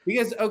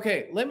 Because,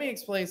 okay, let me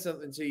explain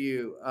something to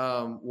you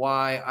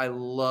why I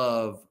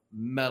love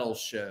metal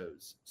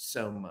shows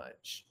so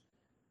much.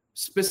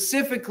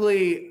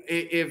 Specifically,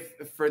 if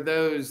for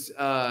those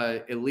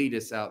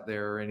elitists out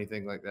there or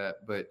anything like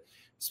that, but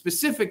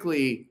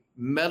specifically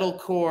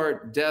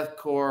metalcore,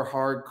 deathcore,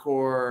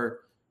 hardcore,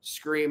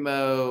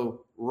 screamo,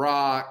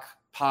 rock,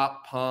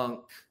 pop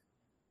punk,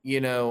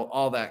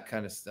 all that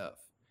kind of stuff.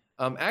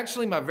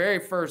 Actually, my very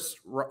first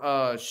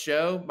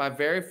show, my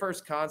very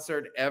first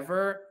concert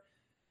ever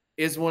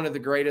is one of the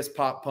greatest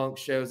pop punk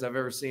shows I've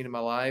ever seen in my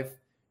life.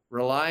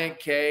 Reliant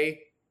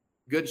K,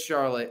 Good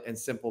Charlotte, and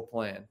Simple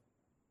Plan.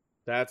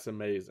 That's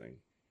amazing.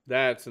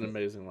 That's an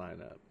amazing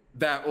lineup.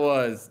 It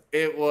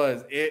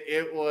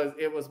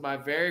was my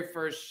very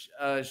first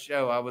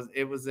show.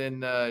 It was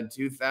in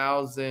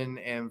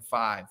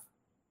 2005.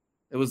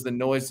 It was the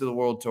Noise of the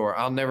World tour.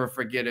 I'll never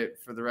forget it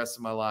for the rest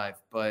of my life,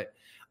 but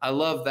I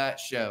love that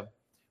show.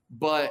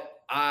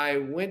 But I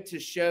went to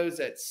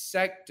shows at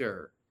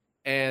Sector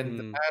and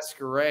the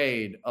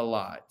Masquerade a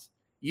lot.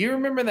 You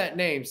remember that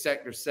name,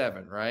 Sector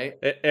 7, right?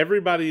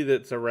 Everybody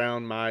that's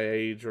around my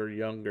age or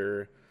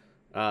younger,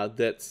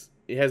 that's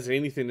it has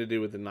anything to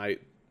do with the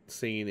night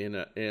scene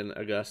in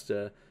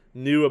Augusta,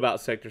 knew about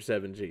Sector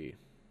 7G.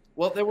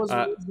 Well, there was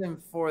a reason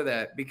for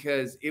that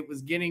because it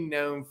was getting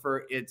known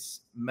for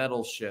its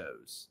metal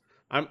shows.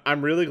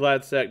 I'm really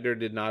glad Sector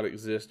did not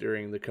exist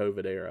during the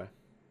COVID era.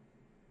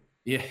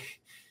 Yeah.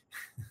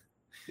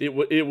 It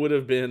would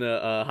have been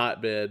a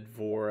hotbed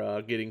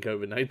for getting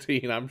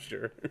COVID-19, I'm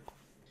sure.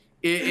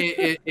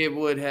 It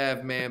would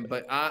have, man.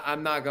 But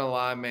I'm not gonna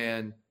lie,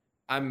 man.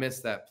 I miss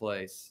that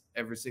place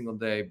every single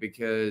day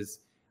because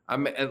I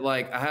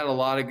had a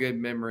lot of good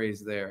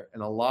memories there,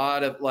 and a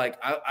lot of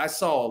I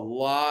saw a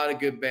lot of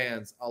good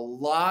bands, a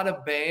lot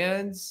of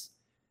bands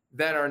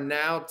that are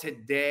now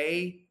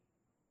today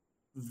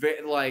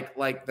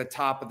like the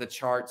top of the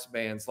charts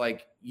bands.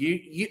 Like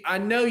I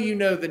know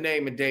the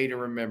name A Day to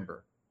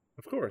Remember.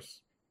 Of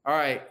course. All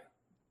right.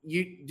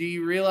 Do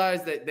you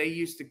realize that they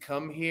used to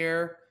come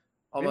here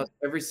almost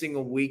every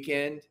single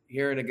weekend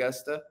here in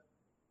Augusta?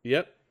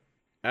 Yep.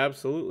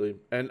 Absolutely.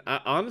 And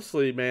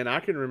honestly, man,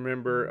 I can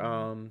remember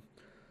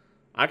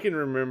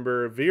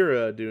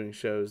Vera doing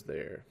shows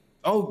there.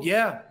 Oh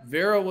yeah,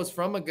 Vera was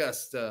from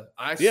Augusta.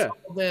 I saw Yeah.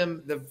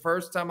 them the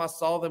first time I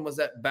saw them was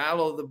at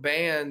Battle of the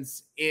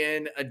Bands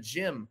in a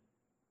gym.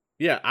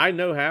 Yeah, I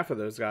know half of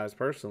those guys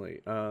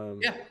personally.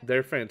 Yeah,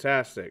 They're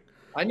fantastic.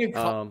 I knew.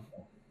 Um,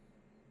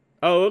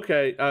 oh,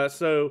 okay.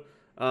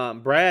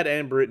 Brad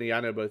and Brittany, I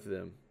know both of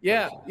them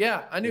Yeah, personally.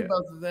 yeah, I knew Yeah,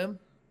 both of them.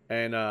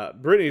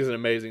 and Brittany's an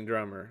amazing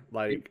drummer.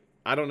 Like,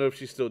 I don't know if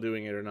she's still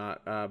doing it or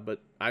not, but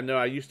I know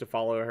I used to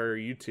follow her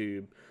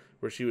YouTube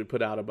where she would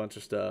put out a bunch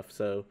of stuff.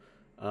 So,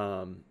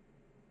 um,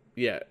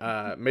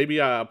 yeah,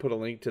 maybe I'll put a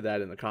link to that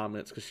in the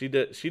comments because she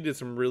did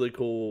some really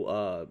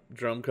cool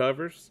drum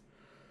covers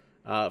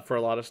for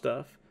a lot of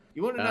stuff.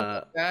 You want to know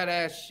Uh, how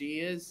badass she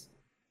is?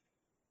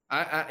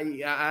 I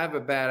have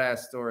a badass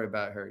story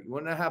about her. You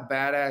want to know how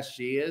badass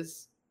she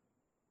is?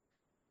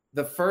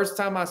 The first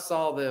time I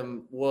saw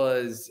them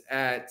was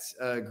at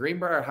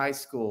Greenbrier High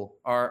School,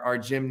 our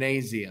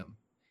gymnasium.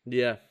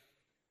 yeah,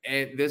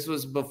 And this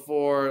was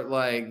before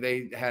like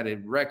they had a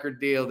record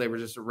deal. They were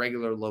just a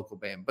regular local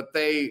band, but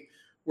they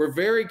were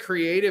very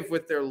creative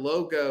with their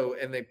logo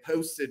and they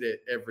posted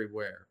it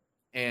everywhere.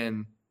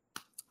 And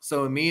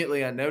so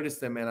immediately I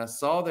noticed them and I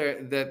saw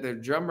that their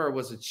drummer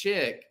was a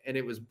chick and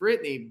it was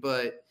Brittany,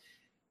 but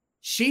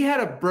she had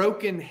a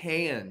broken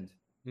hand.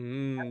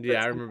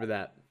 yeah, I remember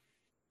that.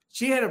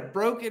 She had a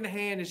broken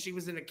hand and she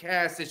was in a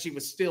cast and she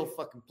was still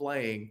fucking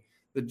playing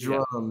the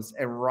Yeah. drums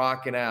and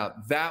rocking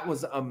out. That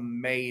was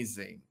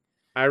amazing.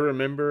 I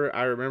remember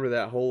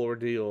that whole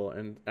ordeal,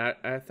 and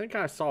I think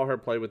I saw her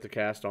play with the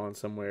cast on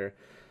somewhere.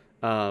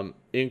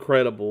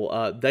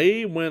 Incredible.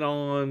 They went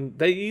on.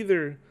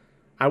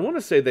 I want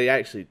to say they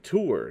actually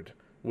toured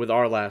with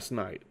Our Last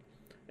Night,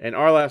 and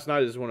Our Last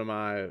Night is one of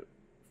my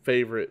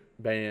favorite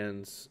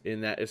bands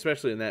in that,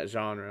 especially in that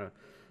genre.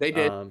 They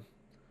did. Um,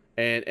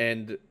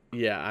 and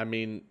yeah, I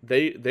mean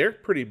they're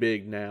pretty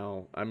big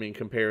now. I mean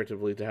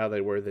comparatively to how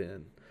they were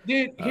then.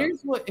 Dude, Uh,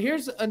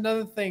 here's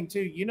another thing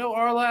too. You know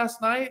Our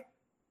Last Night?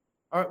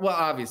 Well,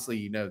 obviously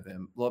you know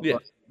them. yeah.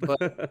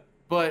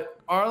 But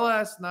Our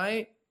Last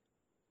Night,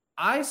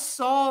 I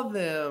saw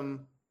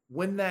them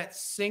when that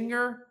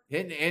singer,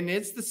 and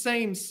it's the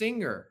same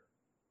singer,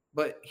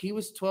 but he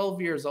was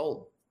 12 years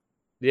old.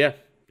 Yeah,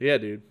 yeah,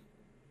 dude.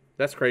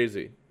 That's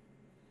crazy.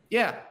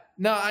 Yeah.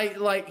 No, I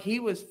like he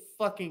was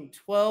fucking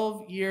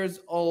 12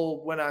 years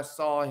old when I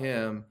saw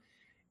him.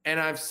 And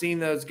I've seen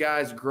those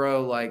guys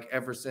grow like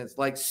ever since.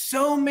 Like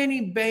so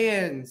many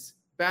bands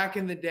back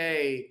in the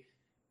day,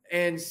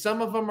 and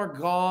some of them are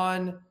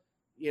gone.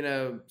 You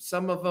know,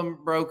 some of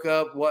them broke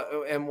up,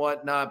 and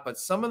whatnot. But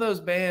some of those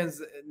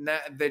bands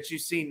that you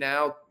see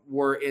now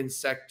were in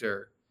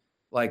Sector,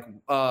 like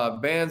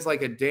bands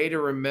like A Day to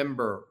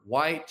Remember,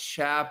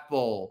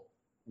 Whitechapel,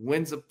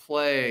 Winds of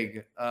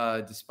Plague,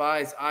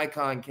 Despised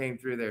Icon came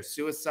through there,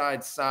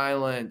 Suicide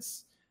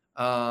Silence,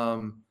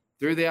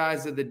 Through the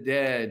Eyes of the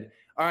Dead.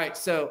 All right,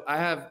 so I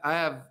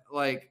have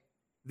like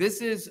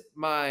this is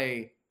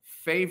my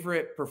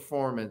favorite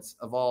performance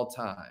of all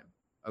time.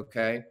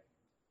 Okay,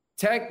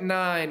 Tech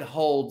Nine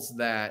holds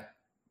that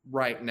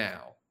right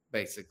now,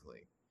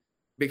 basically,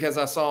 because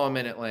I saw him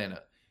in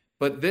Atlanta.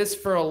 But this,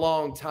 for a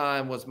long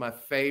time, was my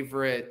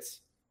favorite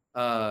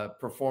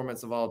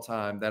performance of all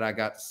time that I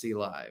got to see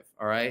live.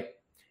 All right,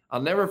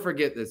 I'll never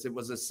forget this. It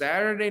was a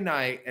Saturday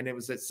night, and it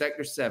was at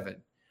Sector 7.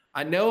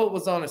 I know it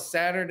was on a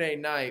Saturday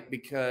night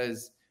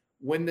because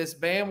when this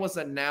band was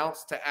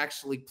announced to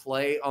actually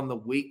play on the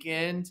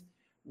weekend,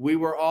 we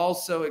were all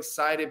so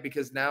excited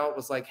because now it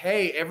was like,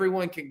 hey,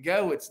 everyone can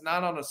go. It's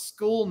not on a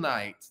school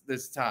night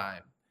this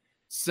time.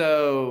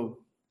 So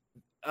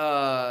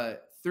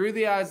Through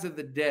the Eyes of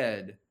the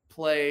Dead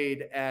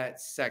played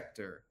at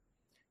Sector.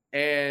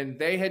 And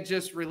they had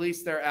just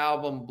released their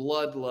album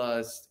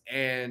Bloodlust,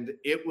 and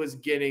it was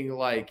getting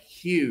like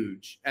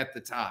huge at the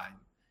time.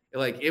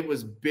 Like it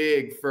was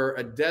big for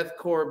a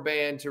deathcore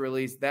band to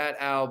release that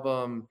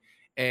album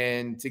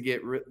and to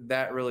get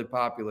that really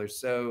popular.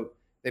 So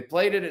they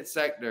played it at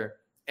Sector,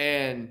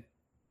 and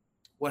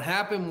what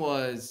happened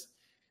was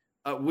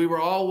we were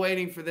all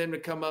waiting for them to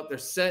come up. They're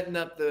setting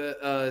up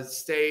the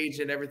stage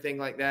and everything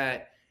like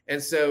that.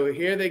 And so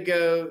here they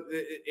go.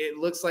 It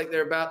looks like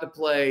they're about to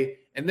play.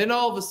 And then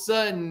all of a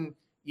sudden,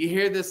 you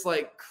hear this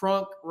like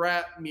crunk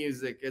rap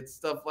music and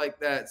stuff like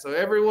that. So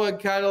everyone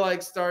kind of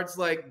like starts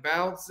like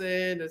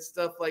bouncing and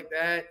stuff like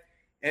that.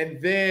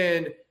 And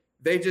then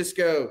they just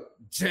go,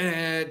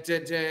 and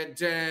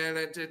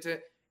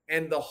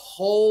the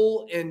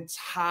whole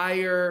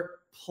entire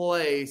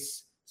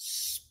place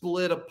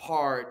split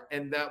apart.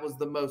 And that was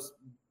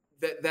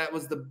that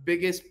was the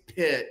biggest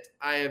pit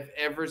I have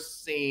ever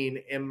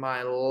seen in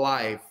my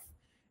life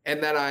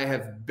and that I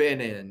have been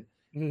in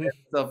and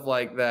stuff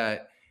like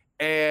that.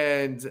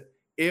 And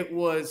it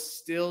was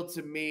still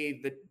to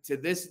me to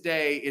this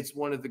day, it's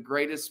one of the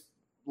greatest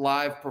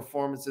live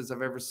performances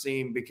I've ever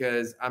seen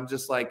because I'm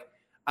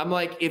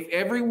like, if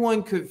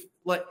everyone could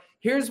like,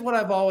 here's what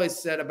I've always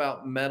said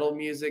about metal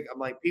music. I'm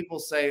like, people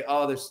say,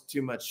 oh, there's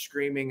too much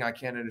screaming. I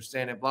can't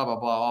understand it, blah, blah,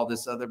 blah, all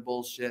this other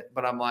bullshit.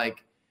 But I'm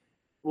like,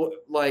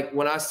 like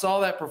when I saw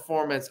that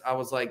performance, I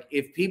was like,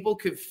 if people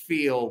could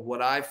feel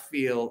what I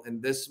feel in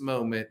this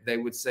moment, they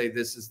would say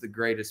this is the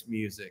greatest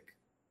music.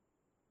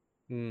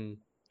 Hmm.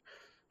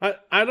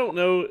 I don't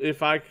know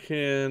if I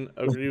can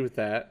agree with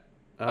that.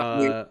 I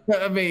mean,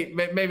 Uh,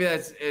 maybe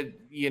that's a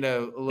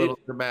little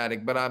it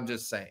dramatic, but I'm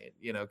just saying,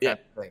 yeah, kind of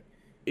thing.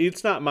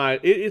 it's not my.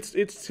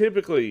 It's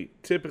typically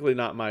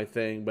not my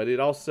thing, but it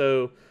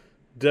also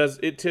does.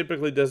 It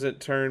typically doesn't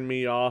turn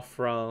me off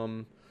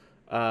from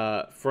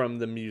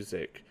the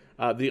music.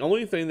 The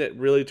only thing that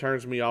really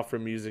turns me off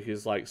from music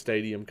is like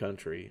stadium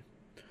country,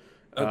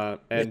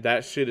 Okay. and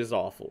that shit is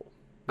awful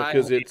I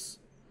because hate, it's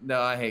no,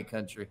 I hate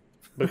country.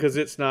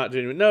 not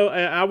genuine. No,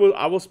 I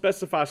will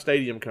specify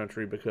stadium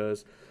country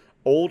because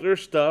older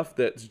stuff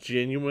that's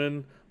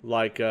genuine,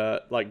 like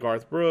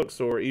Garth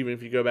Brooks, or even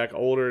if you go back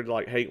older,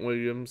 like Hank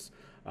Williams,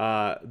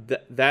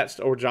 that's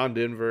or John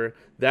Denver.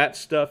 That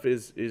stuff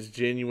is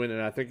genuine,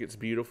 and I think it's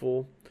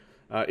beautiful.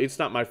 It's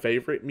not my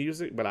favorite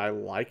music, but I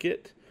like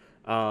it.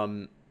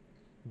 Um,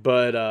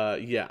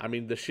 but yeah, I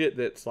mean the shit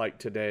that's like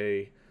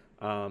today.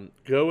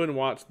 Go and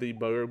watch the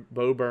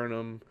Bo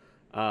Burnham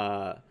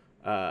uh,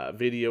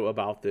 video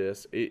about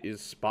this. It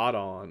is spot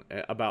on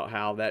about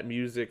how that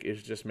music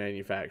is just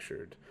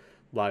manufactured.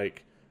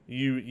 Like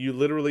you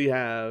literally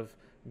have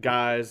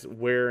guys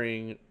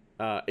wearing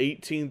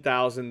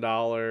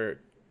 $18,000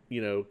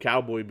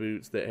 cowboy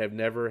boots that have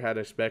never had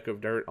a speck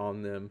of dirt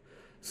on them,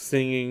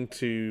 singing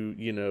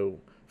to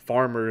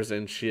farmers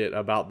and shit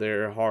about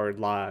their hard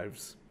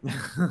lives.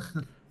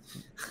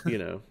 You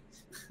know,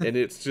 and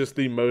it's just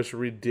the most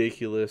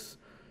ridiculous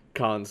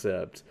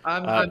concept.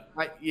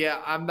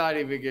 Yeah, I'm not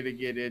even gonna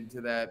get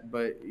into that,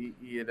 but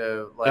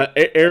like,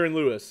 Aaron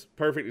Lewis,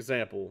 perfect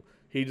example.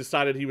 He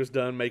decided he was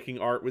done making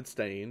art with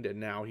Stained, and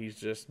now he's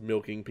just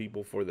milking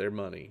people for their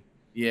money.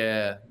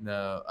 yeah,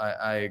 no,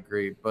 I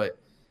agree, but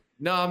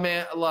no,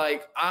 man,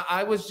 like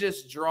I was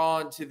just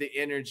drawn to the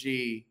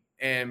energy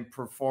and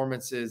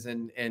performances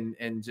and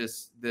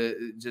just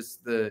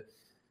the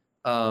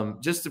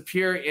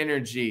pure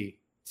energy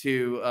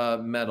to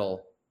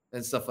metal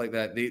and stuff like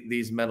that.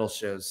 These metal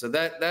shows, so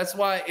that's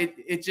why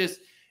it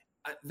just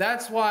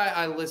that's why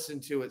I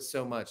listen to it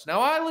so much. Now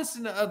I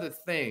listen to other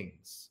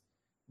things,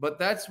 but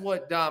that's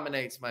what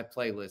dominates my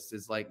playlist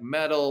is like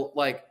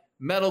metalcore,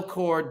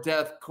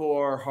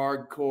 deathcore,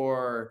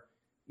 hardcore,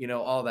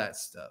 all that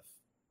stuff.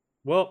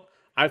 Well,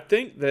 I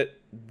think that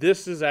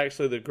this is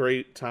actually the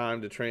great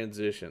time to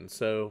transition.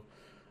 So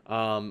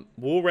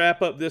we'll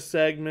wrap up this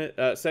section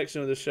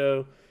of the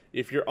show.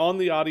 If you're on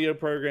the audio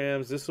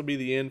programs, this will be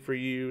the end for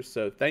you.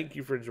 So thank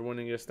you for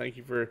joining us. Thank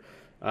you for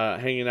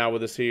hanging out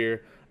with us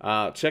here.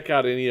 Check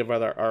out any of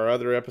our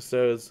other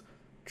episodes.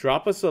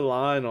 Drop us a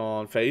line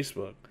on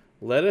Facebook.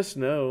 Let us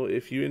know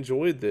if you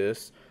enjoyed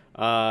this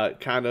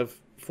kind of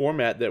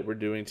format that we're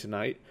doing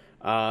tonight.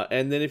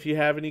 And then if you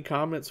have any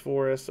comments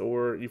for us,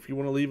 or if you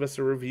want to leave us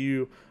a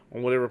review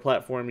on whatever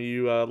platform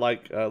you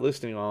like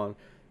listening on,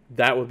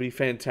 that would be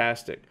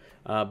fantastic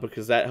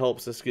because that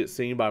helps us get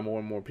seen by more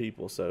and more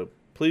people. So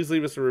please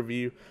leave us a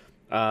review.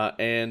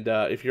 And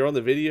if you're on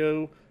the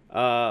video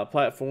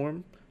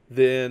platform,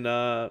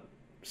 then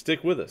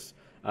stick with us.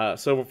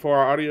 So for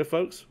our audio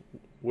folks,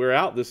 we're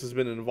out. This has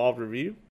been an Involved Review.